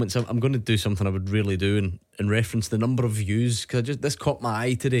big moments. I'm going to do something I would really do and reference the number of views, because this caught my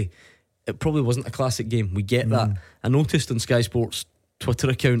eye today. It probably wasn't a classic game, we get that. I noticed on Sky Sports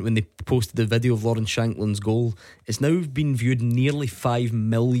Twitter account when they posted the video of Lawrence Shankland's goal, it's now been viewed nearly 5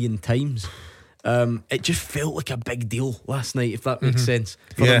 million times. It just felt like a big deal last night, if that makes sense,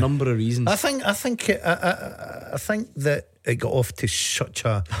 for a number of reasons. I think that it got off to such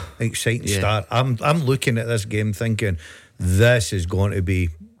a exciting start. I'm looking at this game thinking, this is going to be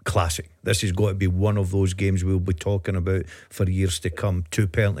classic. This is going to be one of those games we'll be talking about for years to come. 2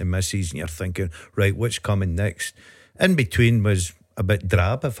 penalty misses, and you're thinking, right, what's coming next? In between was a bit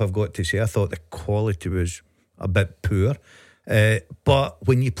drab, if I've got to say. I thought the quality was a bit poor. But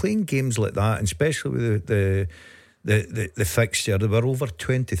when you're playing games like that, and especially with the fixture, there were over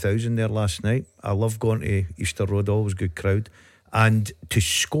 20,000 there last night. I love going to Easter Road, always good crowd. And to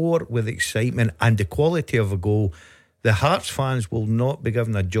score with excitement and the quality of a goal, the Hearts fans will not be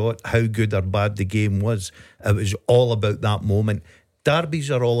given a jot how good or bad the game was. It was all about that moment.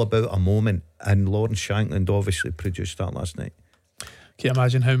 Derbies are all about a moment, and Lawrence Shankland obviously produced that last night. Can you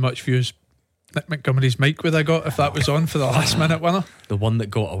imagine how much views Nick Montgomery's mic would have got if that was on for the last minute winner? The one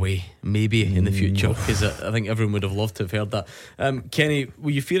that got away, maybe in the future, because I think everyone would have loved to have heard that. Kenny, were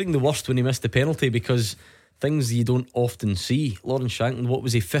you feeling the worst when he missed the penalty? Because things you don't often see. Lawrence Shankland, what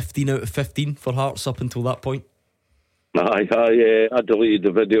was he, 15 out of 15 for Hearts up until that point? I deleted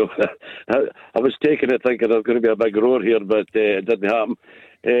the video. I was taking it thinking there was going to be a big roar here, but it didn't happen.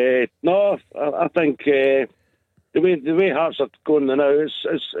 No, I think the way Hearts are going now,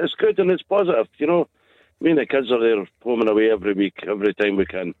 it's good and it's positive. You know, me and the kids are there home and away every week, every time we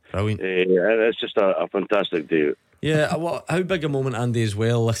can. Brilliant. It's just a fantastic day. Yeah, how big a moment, Andy, as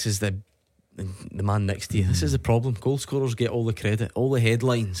well. This is the man next to you. This is the problem. Goal scorers get all the credit, all the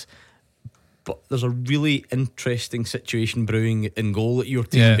headlines. But there's a really interesting situation brewing in goal at your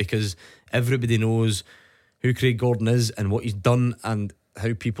team, because everybody knows who Craig Gordon is and what he's done and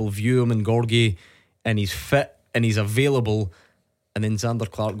how people view him in Gorgie, and he's fit and he's available, and then Zander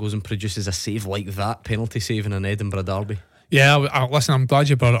Clark goes and produces a save like that, penalty save in an Edinburgh derby. Yeah, listen, I'm glad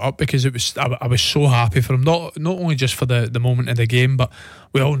you brought it up, because it was I was so happy for him, not only just for the moment of the game, but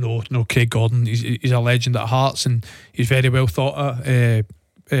we all know Craig Gordon, he's a legend at Hearts, and he's very well thought of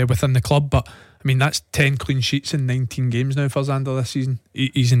within the club. But I mean, that's 10 clean sheets in 19 games now for Zander this season.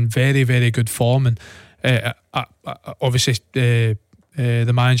 He's in very, very good form, and obviously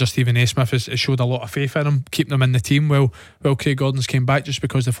the manager Stephen A. Smith has showed a lot of faith in him, keeping him in the team while Craig Gordon's came back, just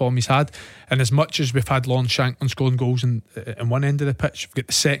because of the form he's had. And as much as we've had Lawrence Shankland scoring goals in one end of the pitch, we've got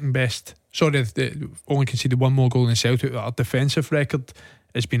the second best, only conceded one more goal in Celtic. Our defensive record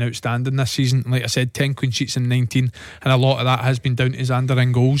has been outstanding this season. Like I said, 10 clean sheets in 19, and a lot of that has been down to Zander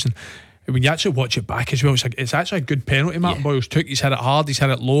in goals. And when you actually watch it back as well, it's actually a good penalty Martin Boyle's took. He's hit it hard, he's hit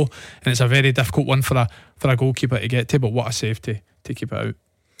it low, and it's a very difficult one for a goalkeeper to get to, but what a save to keep it out.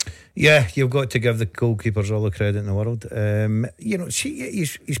 Yeah, you've got to give the goalkeepers all the credit in the world.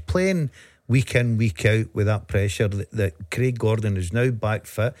 He's playing week in, week out with that pressure that Craig Gordon is now back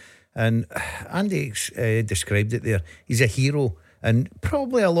fit, and Andy described it there. He's a hero, and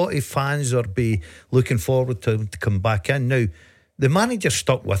probably a lot of fans are be looking forward to him to come back in. Now, the manager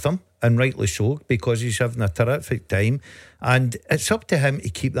stuck with him, and rightly so, because he's having a terrific time, and it's up to him to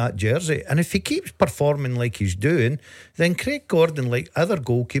keep that jersey. And if he keeps performing like he's doing, then Craig Gordon, like other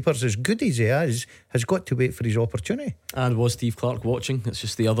goalkeepers, as good as he is, has got to wait for his opportunity. And was Steve Clark watching? It's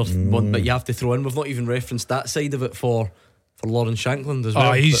just the other one, but you have to throw in, we've not even referenced that side of it for Lawrence Shankland as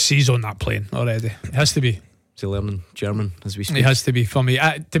well. He's on that plane already. It has to be. He's learning German as we speak. It has to be for me.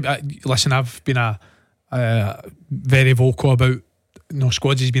 Listen, I've been very vocal about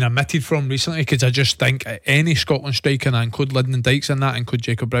squads he's been omitted from recently, because I just think any Scotland striker, and I include Lyndon Dykes in that, include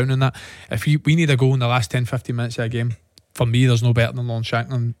Jacob Brown in that, if we need a goal in the last 10-15 minutes of a game, for me there's no better than Lawrence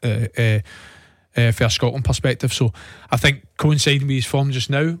Shankland for a Scotland perspective. So I think coinciding with his form just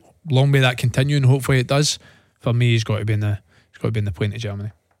now, long may that continue, and hopefully it does. For me, he's got to be in the plane to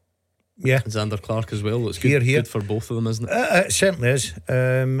Germany. Yeah, Zander Clark as well. It's good, good for both of them, isn't it? It certainly is.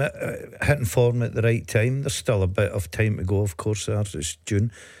 Hitting form at the right time. There's still a bit of time to go, of course. It's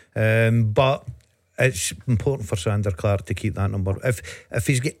June, but it's important for Zander Clark to keep that number. If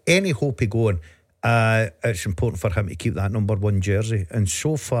he's got any hope of going, it's important for him to keep that number 1 jersey. And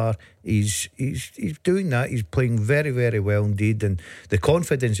so far, he's doing that. He's playing very, very well indeed, and the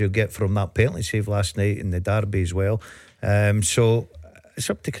confidence he'll get from that penalty save last night in the derby as well. So it's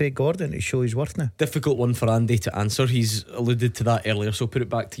up to Craig Gordon to show his worth now. Difficult one for Andy to answer. He's alluded to that earlier, so I'll put it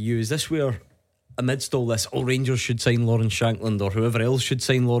back to you. Is this where, amidst all this, Rangers should sign Lawrence Shankland, or whoever else should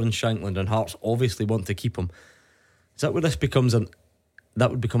sign Lawrence Shankland, and Hearts obviously want to keep him? Is that where this becomes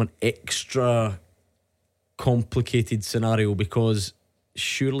that would become an extra complicated scenario? Because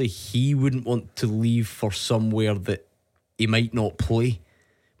surely he wouldn't want to leave for somewhere that he might not play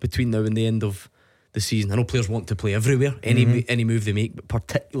between now and the end of the season. I know players want to play everywhere, any move they make, but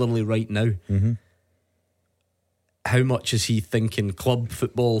particularly right now. How much is he thinking club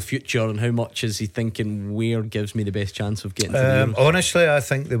football future, and how much is he thinking where gives me the best chance of getting to the Euros? Honestly, I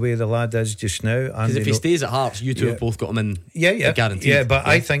think the way the lad is just now, because if he stays at Hearts, you two have both got him in. Guaranteed. Yeah, but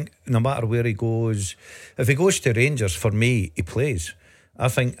I think no matter where he goes, if he goes to Rangers, for me, he plays. I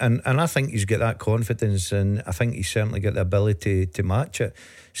think, and I think he's got that confidence, and I think he's certainly got the ability to match it.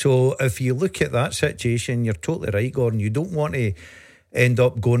 So if you look at that situation, you're totally right, Gordon. You don't want to end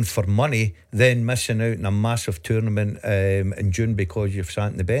up going for money, then missing out in a massive tournament in June because you've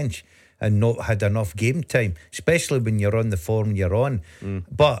sat on the bench and not had enough game time, especially when you're on the form you're on.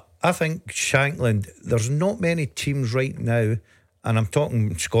 But I think Shankland, there's not many teams right now, and I'm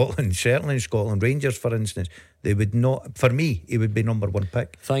talking Scotland, certainly Scotland, Rangers for instance, they would not, for me, he would be number 1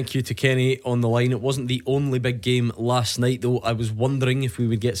 pick. Thank you to Kenny on the line. It wasn't the only big game last night, though. I was wondering if we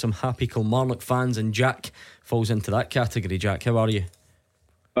would get some happy Kilmarnock fans, and Jack falls into that category. Jack, how are you?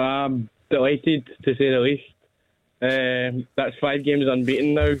 Delighted, to say the least. That's 5 games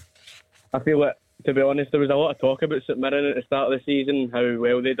unbeaten now. I feel like, to be honest, there was a lot of talk about St Mirren at the start of the season, how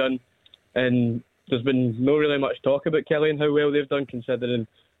well they done, and there's been no really much talk about Kelly and how well they've done, considering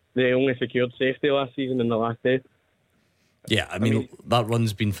they only secured safety last season in the last day. Yeah, I mean that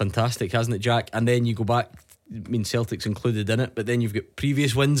run's been fantastic, hasn't it, Jack? And then you go back, I mean Celtic's included in it, but then you've got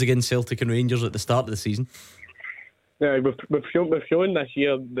previous wins against Celtic and Rangers at the start of the season. Yeah, we've shown this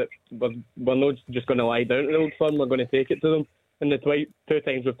year that we're not just going to lie down to the Old Firm, we're going to take it to them. And the 2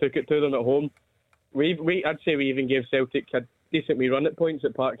 times we've took it to them at home, I'd say we even gave Celtic decent wee run at points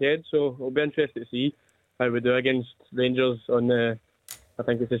at Parkhead, so it'll be interesting to see how we do against Rangers on the, I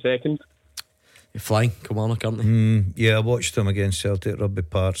think it's the 2nd. You're flying, Kilmarnock, aren't they? Yeah, I watched them against Celtic at Rugby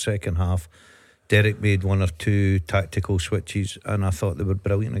Park, second half. Derek made one or two tactical switches, and I thought they were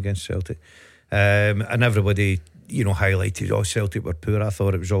brilliant against Celtic. And everybody, highlighted, Celtic were poor. I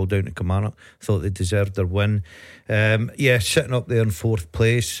thought it was all down to Kilmarnock. Thought they deserved their win. Sitting up there in 4th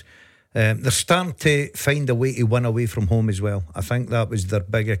place. They're starting to find a way to win away from home as well. I think that was their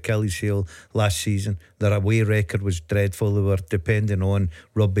big Achilles heel last season. Their away record was dreadful. They were depending on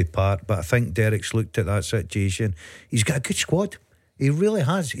Rugby Park, but I think Derek's looked at that situation. He's got a good squad. He really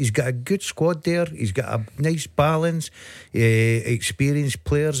has. He's got a good squad there. He's got a nice balance, experienced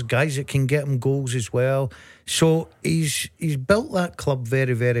players, guys that can get him goals as well. So he's built that club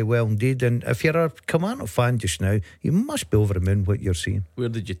very, very well indeed. And if you're a Kilmarnock fan just now, you must be over the moon what you're seeing. Where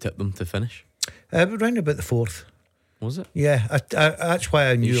did you tip them to finish? Round about the 4th. Was it? Yeah, that's why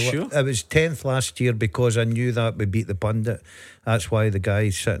I knew. Sure? It was 10th last year because I knew that we beat the pundit. That's why the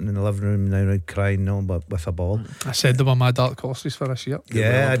guy's sitting in the living room now crying with a ball. I said they were my dark horses for this year.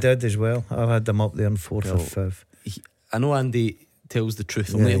 Yeah, I did as well. I had them up there in 4th or 5th. I know Andy tells the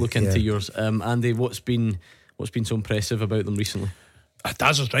truth. I'll need to look into yours. Andy, what's been so impressive about them recently?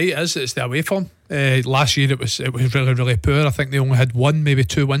 Daz is right. It's the away form. Last year it was really, really poor. I think they only had 1, maybe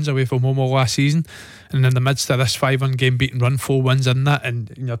 2 wins away from home all last season, and in the midst of this 5-1 game beating run, 4 wins in that,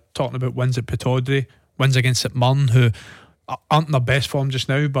 and you're talking about wins at Pittodrie, wins against St Mirren, who aren't in their best form just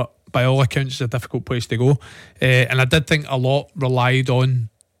now, but by all accounts it's a difficult place to go. And I did think a lot relied on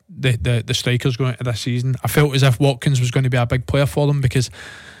the strikers going into this season. I felt as if Watkins was going to be a big player for them, because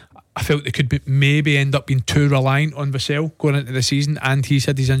I felt they could maybe end up being too reliant on Vassell going into the season, and he's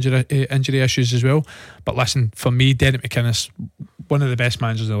had these injury issues as well. But listen, for me, Derek McInnes, one of the best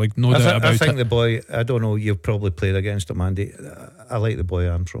managers in the league, no doubt about it. I think the boy, I don't know, you've probably played against him, Andy. I like the boy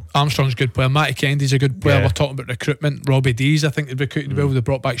Armstrong. Armstrong's a good player. Matty Kennedy's a good player. We're talking about recruitment. Robbie Dees, I think they've recruited well. They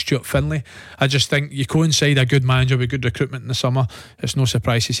brought back Stuart Finlay. I just think you coincide a good manager with good recruitment in the summer. It's no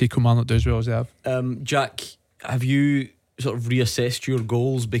surprise to see Kilmarnock do as well as they have. Jack, have you sort of reassessed your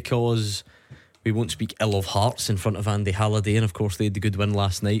goals? Because we won't speak ill of Hearts in front of Andy Halliday, and of course they had the good win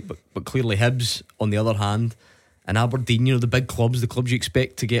last night, but clearly Hibs on the other hand, and Aberdeen, the big clubs, the clubs you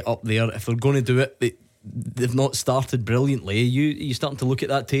expect to get up there, if they're going to do it, they've not started brilliantly. Are you starting to look at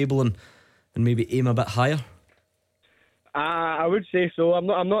that table and maybe aim a bit higher? I would say so. I'm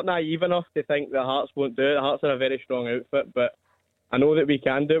not naive enough to think that Hearts won't do it. Hearts are a very strong outfit, but I know that we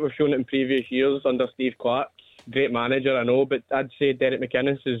can do it. We've shown it in previous years under Steve Clark. Great manager, I know, but I'd say Derek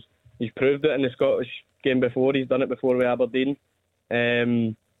McInnes he's proved it in the Scottish game before. He's done it before with Aberdeen.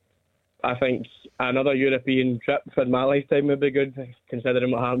 I think another European trip for my lifetime would be good,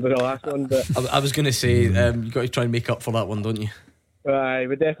 considering what happened with the last one. But I was going to say, you've got to try and make up for that one, don't you?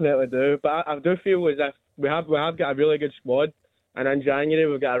 We definitely do. But I do feel as if we have got a really good squad, and in January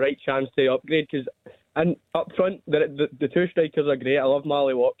we've got a right chance to upgrade. And up front, the 2 strikers are great. I love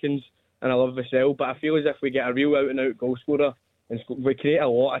Marley Watkins and I love Vassell, but I feel as if we get a real out-and-out goal scorer, and we create a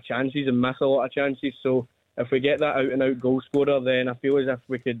lot of chances and miss a lot of chances. So if we get that out-and-out goal scorer, then I feel as if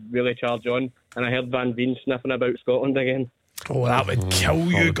we could really charge on. And I heard Van Veen sniffing about Scotland again. Oh, that would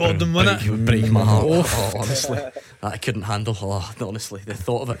kill you, Gordon, wouldn't it? It would break my heart. Honestly, I couldn't handle. Honestly, the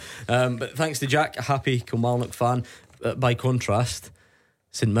thought of it. But thanks to Jack, a happy Kilmarnock fan. By contrast,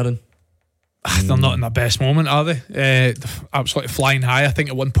 St Mirren, they're not in their best moment, are they? They're absolutely flying high. I think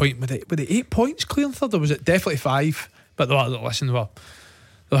at one point, were they 8 points clear in third, or was it definitely 5? But they're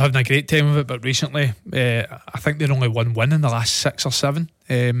having a great time of it. But recently, I think they're only 1 win in the last 6 or 7,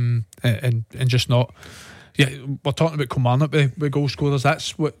 and just not. Yeah, we're talking about Kilmarnock with goal scorers.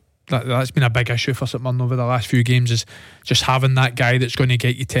 That's been a big issue for St Mirren over the last few games, is just having that guy that's going to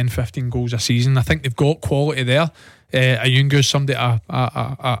get you 10-15 goals a season. I think they've got quality there. Ayungu's somebody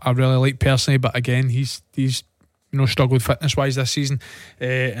I really like personally, but again he's struggled fitness wise this season,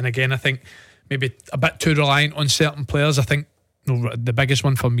 and again I think maybe a bit too reliant on certain players. I think the biggest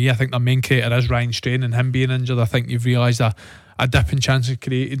one for me, I think their main creator is Ryan Strain, and him being injured, I think you've realised a dip in chances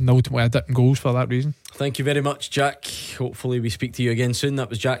created and ultimately a dip in goals for that reason. Thank you very much, Jack. Hopefully we speak to you again soon. That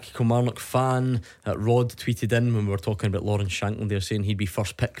was Jack, Kilmarnock fan. Rod tweeted in when we were talking about Lawrence Shankland there, saying he'd be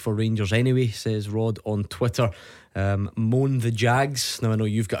first pick for Rangers anyway, says Rod on Twitter. Moan the Jags. Now I know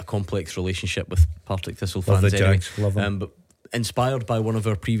you've got a complex relationship with Partick Thistle fans. Love the anyway. Jags, love them. But inspired by one of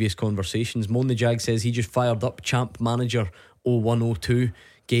our previous conversations, Moan the Jags says he just fired up Champ Manager 0102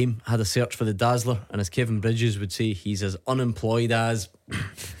 game, had a search for the Dazzler, and as Kevin Bridges would say, he's as unemployed as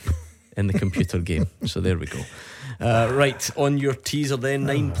in the computer game. So there we go. Right, on your teaser then,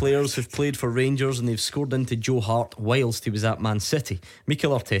 9 players have played for Rangers and they've scored into Joe Hart whilst he was at Man City.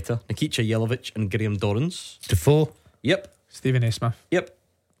 Mikel Arteta, Nikita Jelavic and Graham Dorrans. Defoe. Yep. Stephen A. Smith. Yep.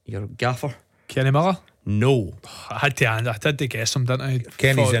 Your gaffer. Kenny Miller. No. I had to guess him, didn't I?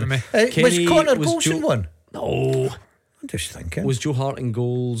 Kenny's in. Me. Was Connor Golson one? No. I'm just thinking. Was Joe Hart in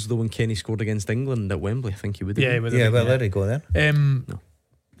goals though when Kenny scored against England at Wembley? I think he would have. Yeah, been. Well, there you go then. No.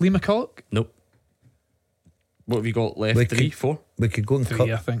 Lee McCulloch? Nope. What have you got left? We 3, could- 4? We could go and 3, cut.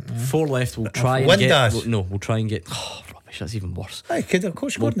 I think. Yeah. 4 left. We'll try and Windass. get. We'll try and get. Oh, rubbish. That's even worse. I could of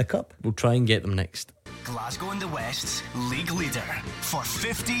course scored in the cup. We'll try and get them next. Glasgow and the West's league leader for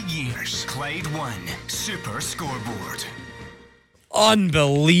 50 years. Clyde 1 Super Scoreboard.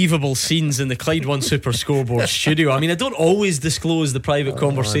 Unbelievable scenes in the Clyde 1 Super Scoreboard studio. I mean, I don't always disclose the private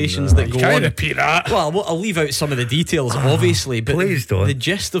conversations that go Can't on. repeat that. Well, I'll leave out some of the details, obviously, but please don't. the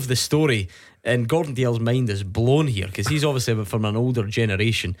gist of the story in Gordon Dalziel's mind is blown here because he's obviously from an older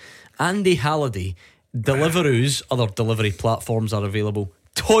generation. Andy Halliday, Deliveroo's other delivery platforms are available.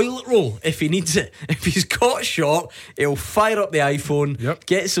 Toilet roll if he needs it. If he's caught short, he'll fire up the iPhone,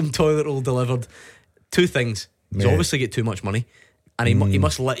 get some toilet roll delivered. 2 things. He's Yeah. obviously get too much money. And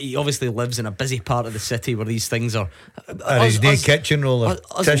he obviously lives in a busy part of the city where these things are. And his new kitchen roller,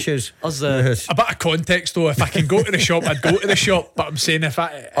 tissues. A A bit of context though, if I can go to the shop, I'd go to the shop. But I'm saying if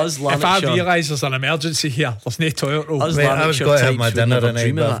I realise there's an emergency here, there's no toilet roll. Mate, I was going to have my dinner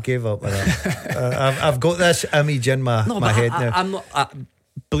tonight, but of I've gave up with that. I've got this image in my head now. I'm not.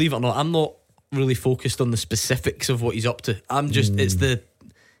 Believe it or not, I'm not really focused on the specifics of what he's up to. I'm just it's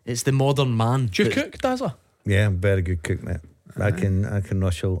the modern man. Do you cook, Dazzler? Yeah, I'm a very good cook, mate. I can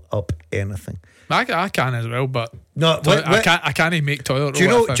rustle up anything. I can as well, but no, I can't make toilet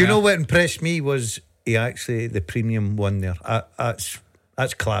roll. Do you know what impressed me was he actually the premium one there. That's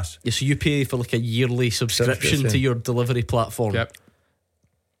class. Yeah, so you pay for like a yearly subscription to your delivery platform. Yep.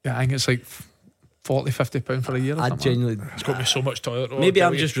 Yeah, I think it's like £40-50 for a year. I genuinely, it's got me so much toilet roll. Maybe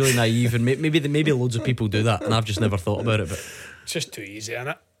I'm just really naive, and maybe loads of people do that, and I've just never thought about it. But it's just too easy, isn't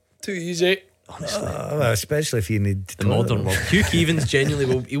it? Too easy. Honestly, well, especially if you need the modern world. Hugh Keevins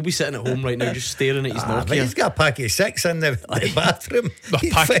genuinely he'll be sitting at home right now just staring at his Nokia. But he's got a pack of 6 in the bathroom.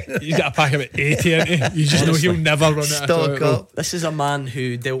 He's got a pack of 80 in it. You just know he'll never run out of toilet roll. This is a man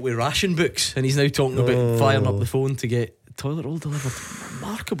who dealt with ration books, and he's now talking about firing up the phone to get toilet roll delivered.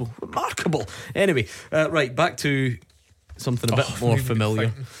 Remarkable. Anyway, right, back to something a bit more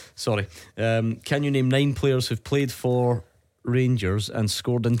familiar. Sorry. Can you name 9 players who've played for Rangers and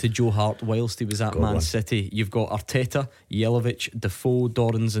scored into Joe Hart whilst he was at Man City? You've got Arteta, Jelavic, Defoe,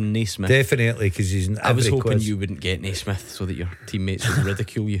 Dorrans and Naismith. Definitely, because he's in every I was hoping quiz. you wouldn't get Naismith so that your teammates would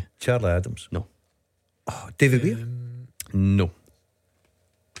ridicule you. Charlie Adams. No. David Weir. No.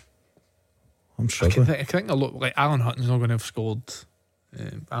 I'm struggling. I think a lot like Alan Hutton's not going to have scored.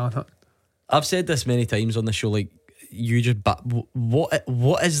 Alan Hutton. I've said this many times on the show, like you just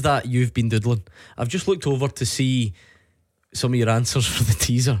what is that you've been doodling? I've just looked over to see some of your answers for the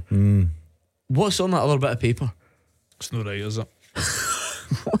teaser. What's on that other bit of paper? It's not right, is it?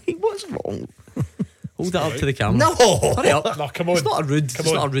 What's wrong? Hold it up to the camera. No, hurry up. No, come on. It's not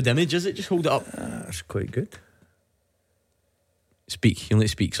a rude image, is it? Just hold it up. That's quite good. Speak. You only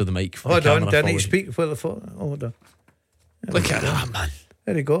speak so the mic. Hold on, didn't he speak for the phone? Hold on. Look at that, man.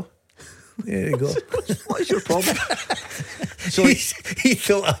 There you go. What is your problem? So he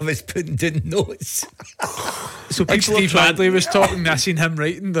thought I was putting down notes. So like Steve Bradley was talking, I seen him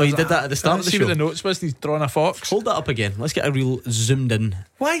writing. He did that at the start of the show. See what the notes was. He's drawing a fox. Hold that up again. Let's get a real zoomed in.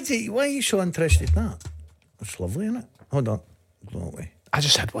 Why are you so interested in that? That's lovely, isn't it? Hold on. Go away. I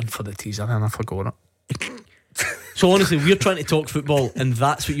just had one for the teaser and I forgot it. So honestly, we're trying to talk football, and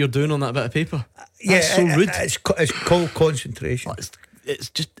that's what you're doing on that bit of paper. That's so rude. It's called concentration. It's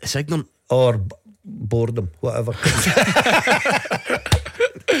just it's ignorant or boredom, whatever.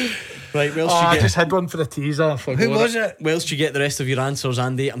 Right, I just had one for the teaser. Who was it? Whilst you get the rest of your answers,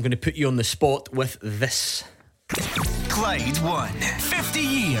 Andy, I'm going to put you on the spot with this. Clyde 1 50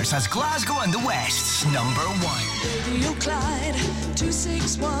 years as Glasgow and the West's number 1. Radio Clyde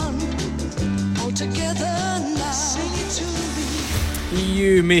 261. All together now. Sing it to me.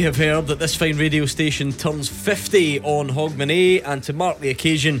 You may have heard that this fine radio station turns 50 on Hogmanay, and to mark the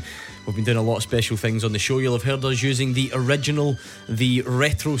occasion, we've been doing a lot of special things on the show. You'll have heard us using the original, the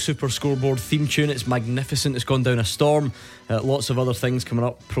retro Super Scoreboard theme tune. It's magnificent. It's gone down a storm. Lots of other things coming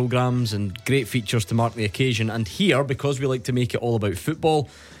up, programmes and great features to mark the occasion. And here, because we like to make it all about football,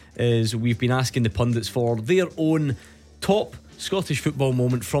 is we've been asking the pundits for their own top Scottish football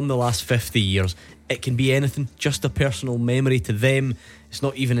moment from the last 50 years. It can be anything, just a personal memory to them. It's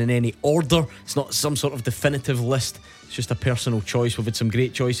not even in any order. It's not some sort of definitive list. It's just a personal choice. We've had some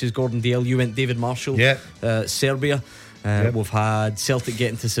great choices. Gordon Dale, you went David Marshall. Serbia. We've had Celtic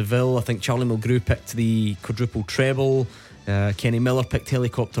getting to Seville. I think Charlie Mulgrew picked the quadruple treble. Kenny Miller picked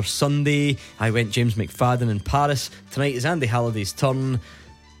Helicopter Sunday. I went James McFadden in Paris. Tonight is Andy Halliday's turn.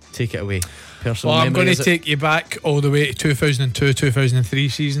 Take it away. Personal Well, memory, I'm going to take you back all the way to 2002-2003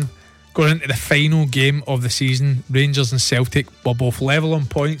 season. Going into the final game of the season, Rangers and Celtic were both level on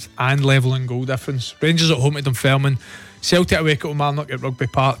points and level in goal difference. Rangers at home at Dunfermline, Celtic away at Kilmarnock at Rugby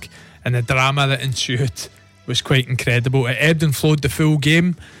Park, and the drama that ensued was quite incredible. It ebbed and flowed the full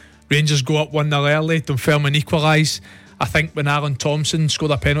game. Rangers go up 1-0 early, Dunfermline equalise. I think when Alan Thompson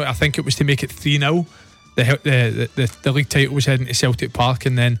scored a penalty, I think it was to make it 3-0. The league title was heading to Celtic Park,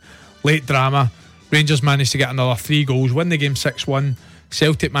 and then late drama, Rangers managed to get another 3 goals, win the game 6-1.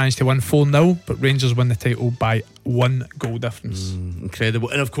 Celtic managed to win 4-0, but Rangers win the title by 1 goal difference. Incredible.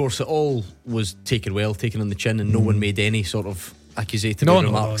 And of course it all was taken on the chin, and no one made any sort of accusatory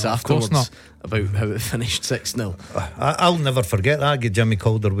remarks afterwards about how it finished 6-0. I'll never forget that. I get Jimmy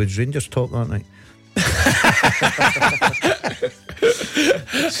Calderwood's Rangers talk that night.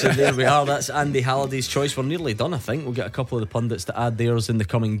 So there we are. That's Andy Halliday's choice. We're nearly done, I think. We'll get a couple of the pundits to add theirs in the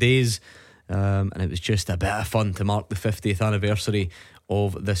coming days. And it was just a bit of fun to mark the 50th anniversary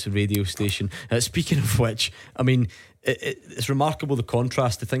of this radio station. Speaking of which, I mean, it's remarkable the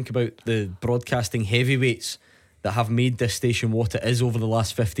contrast to think about the broadcasting heavyweights that have made this station what it is over the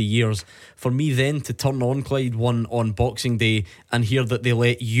last 50 years. For me then to turn on Clyde One on Boxing Day and hear that they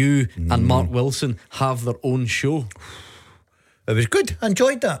let you and Mark Wilson have their own show, it was good. I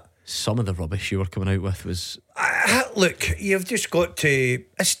enjoyed that. Some of the rubbish you were coming out with was... Look, you've just got to...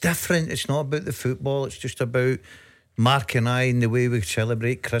 It's different. It's not about the football. It's just about Mark and I and the way we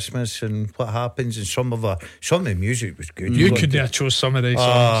celebrate Christmas and what happens. And some of the music was good. You couldn't have chose some of these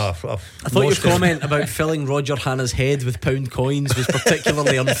songs. I thought your comment about filling Roger Hanna's head with pound coins was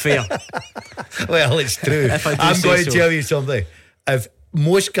particularly unfair. Well, it's true. I'm going to tell you something. If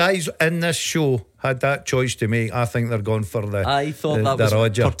most guys in this show had that choice to make, I think they're going for the I thought that was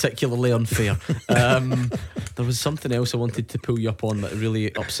Roger. Particularly unfair. There was something else I wanted to pull you up on that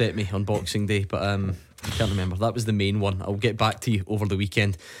really upset me on Boxing Day, but I can't remember. That was the main one. I'll get back to you over the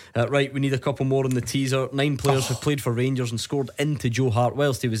weekend. Right, we need a couple more in the teaser. 9 players have played for Rangers and scored into Joe Hart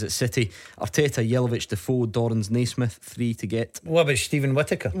whilst he was at City. Arteta, Jelic, Defoe, Dorrans, Naismith. 3 to get. What about Stephen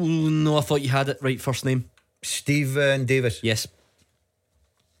Whittaker? No, I thought you had it right first name. Stephen Davis. Yes.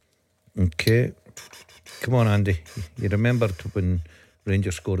 Okay. Come on, Andy. You remembered when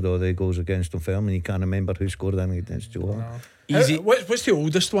Rangers scored all the goals against Dunfermline? You can't remember who scored them against Joe Hart. Easy. What's the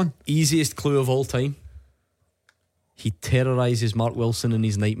oldest one? Easiest clue of all time. He terrorises Mark Wilson in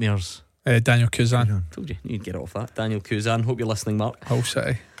his nightmares. Daniel Kuzan. Told you, you'd get off that. Daniel Kuzan. Hope you're listening, Mark. Hull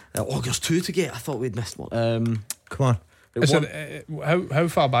City. There's 2 to get. I thought we'd missed one. Come on. How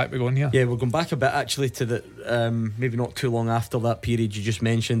far back are we going here? Yeah, we're going back a bit actually to the maybe not too long after that period you just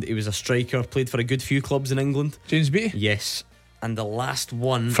mentioned. He was a striker, played for a good few clubs in England. James Beattie? Yes. And the last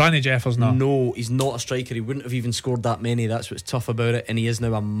one, Franny Jeffers. No, he's not a striker. He wouldn't have even scored that many. That's what's tough about it. And he is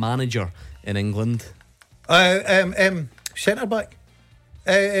now a manager in England. Centre back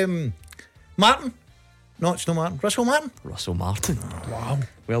Martin. No, it's not Martin. Russell Martin. Wow.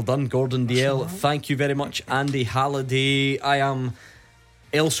 Well done, Gordon Dale. Thank you very much, Andy Halliday. I am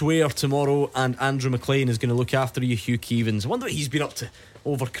elsewhere tomorrow, and Andrew McLean is going to look after you, Hugh Keevans. I wonder what he's been up to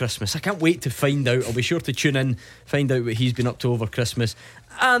over Christmas. I can't wait to find out. I'll be sure to tune in, find out what he's been up to over Christmas,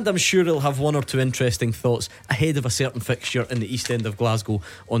 and I'm sure he'll have 1 or 2 interesting thoughts ahead of a certain fixture in the East End of Glasgow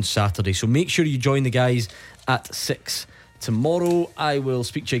on Saturday. So make sure you join the guys at 6 tomorrow. I will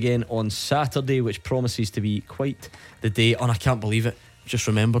speak to you again on Saturday, which promises to be quite the day. And I can't believe it, just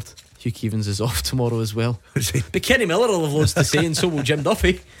remembered Hugh Keevans is off tomorrow as well. But Kenny Miller will have loads to say, and so will Jim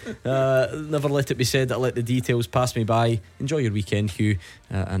Duffy. Never let it be said that I let the details pass me by. Enjoy your weekend, Hugh,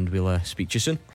 and we'll speak to you soon.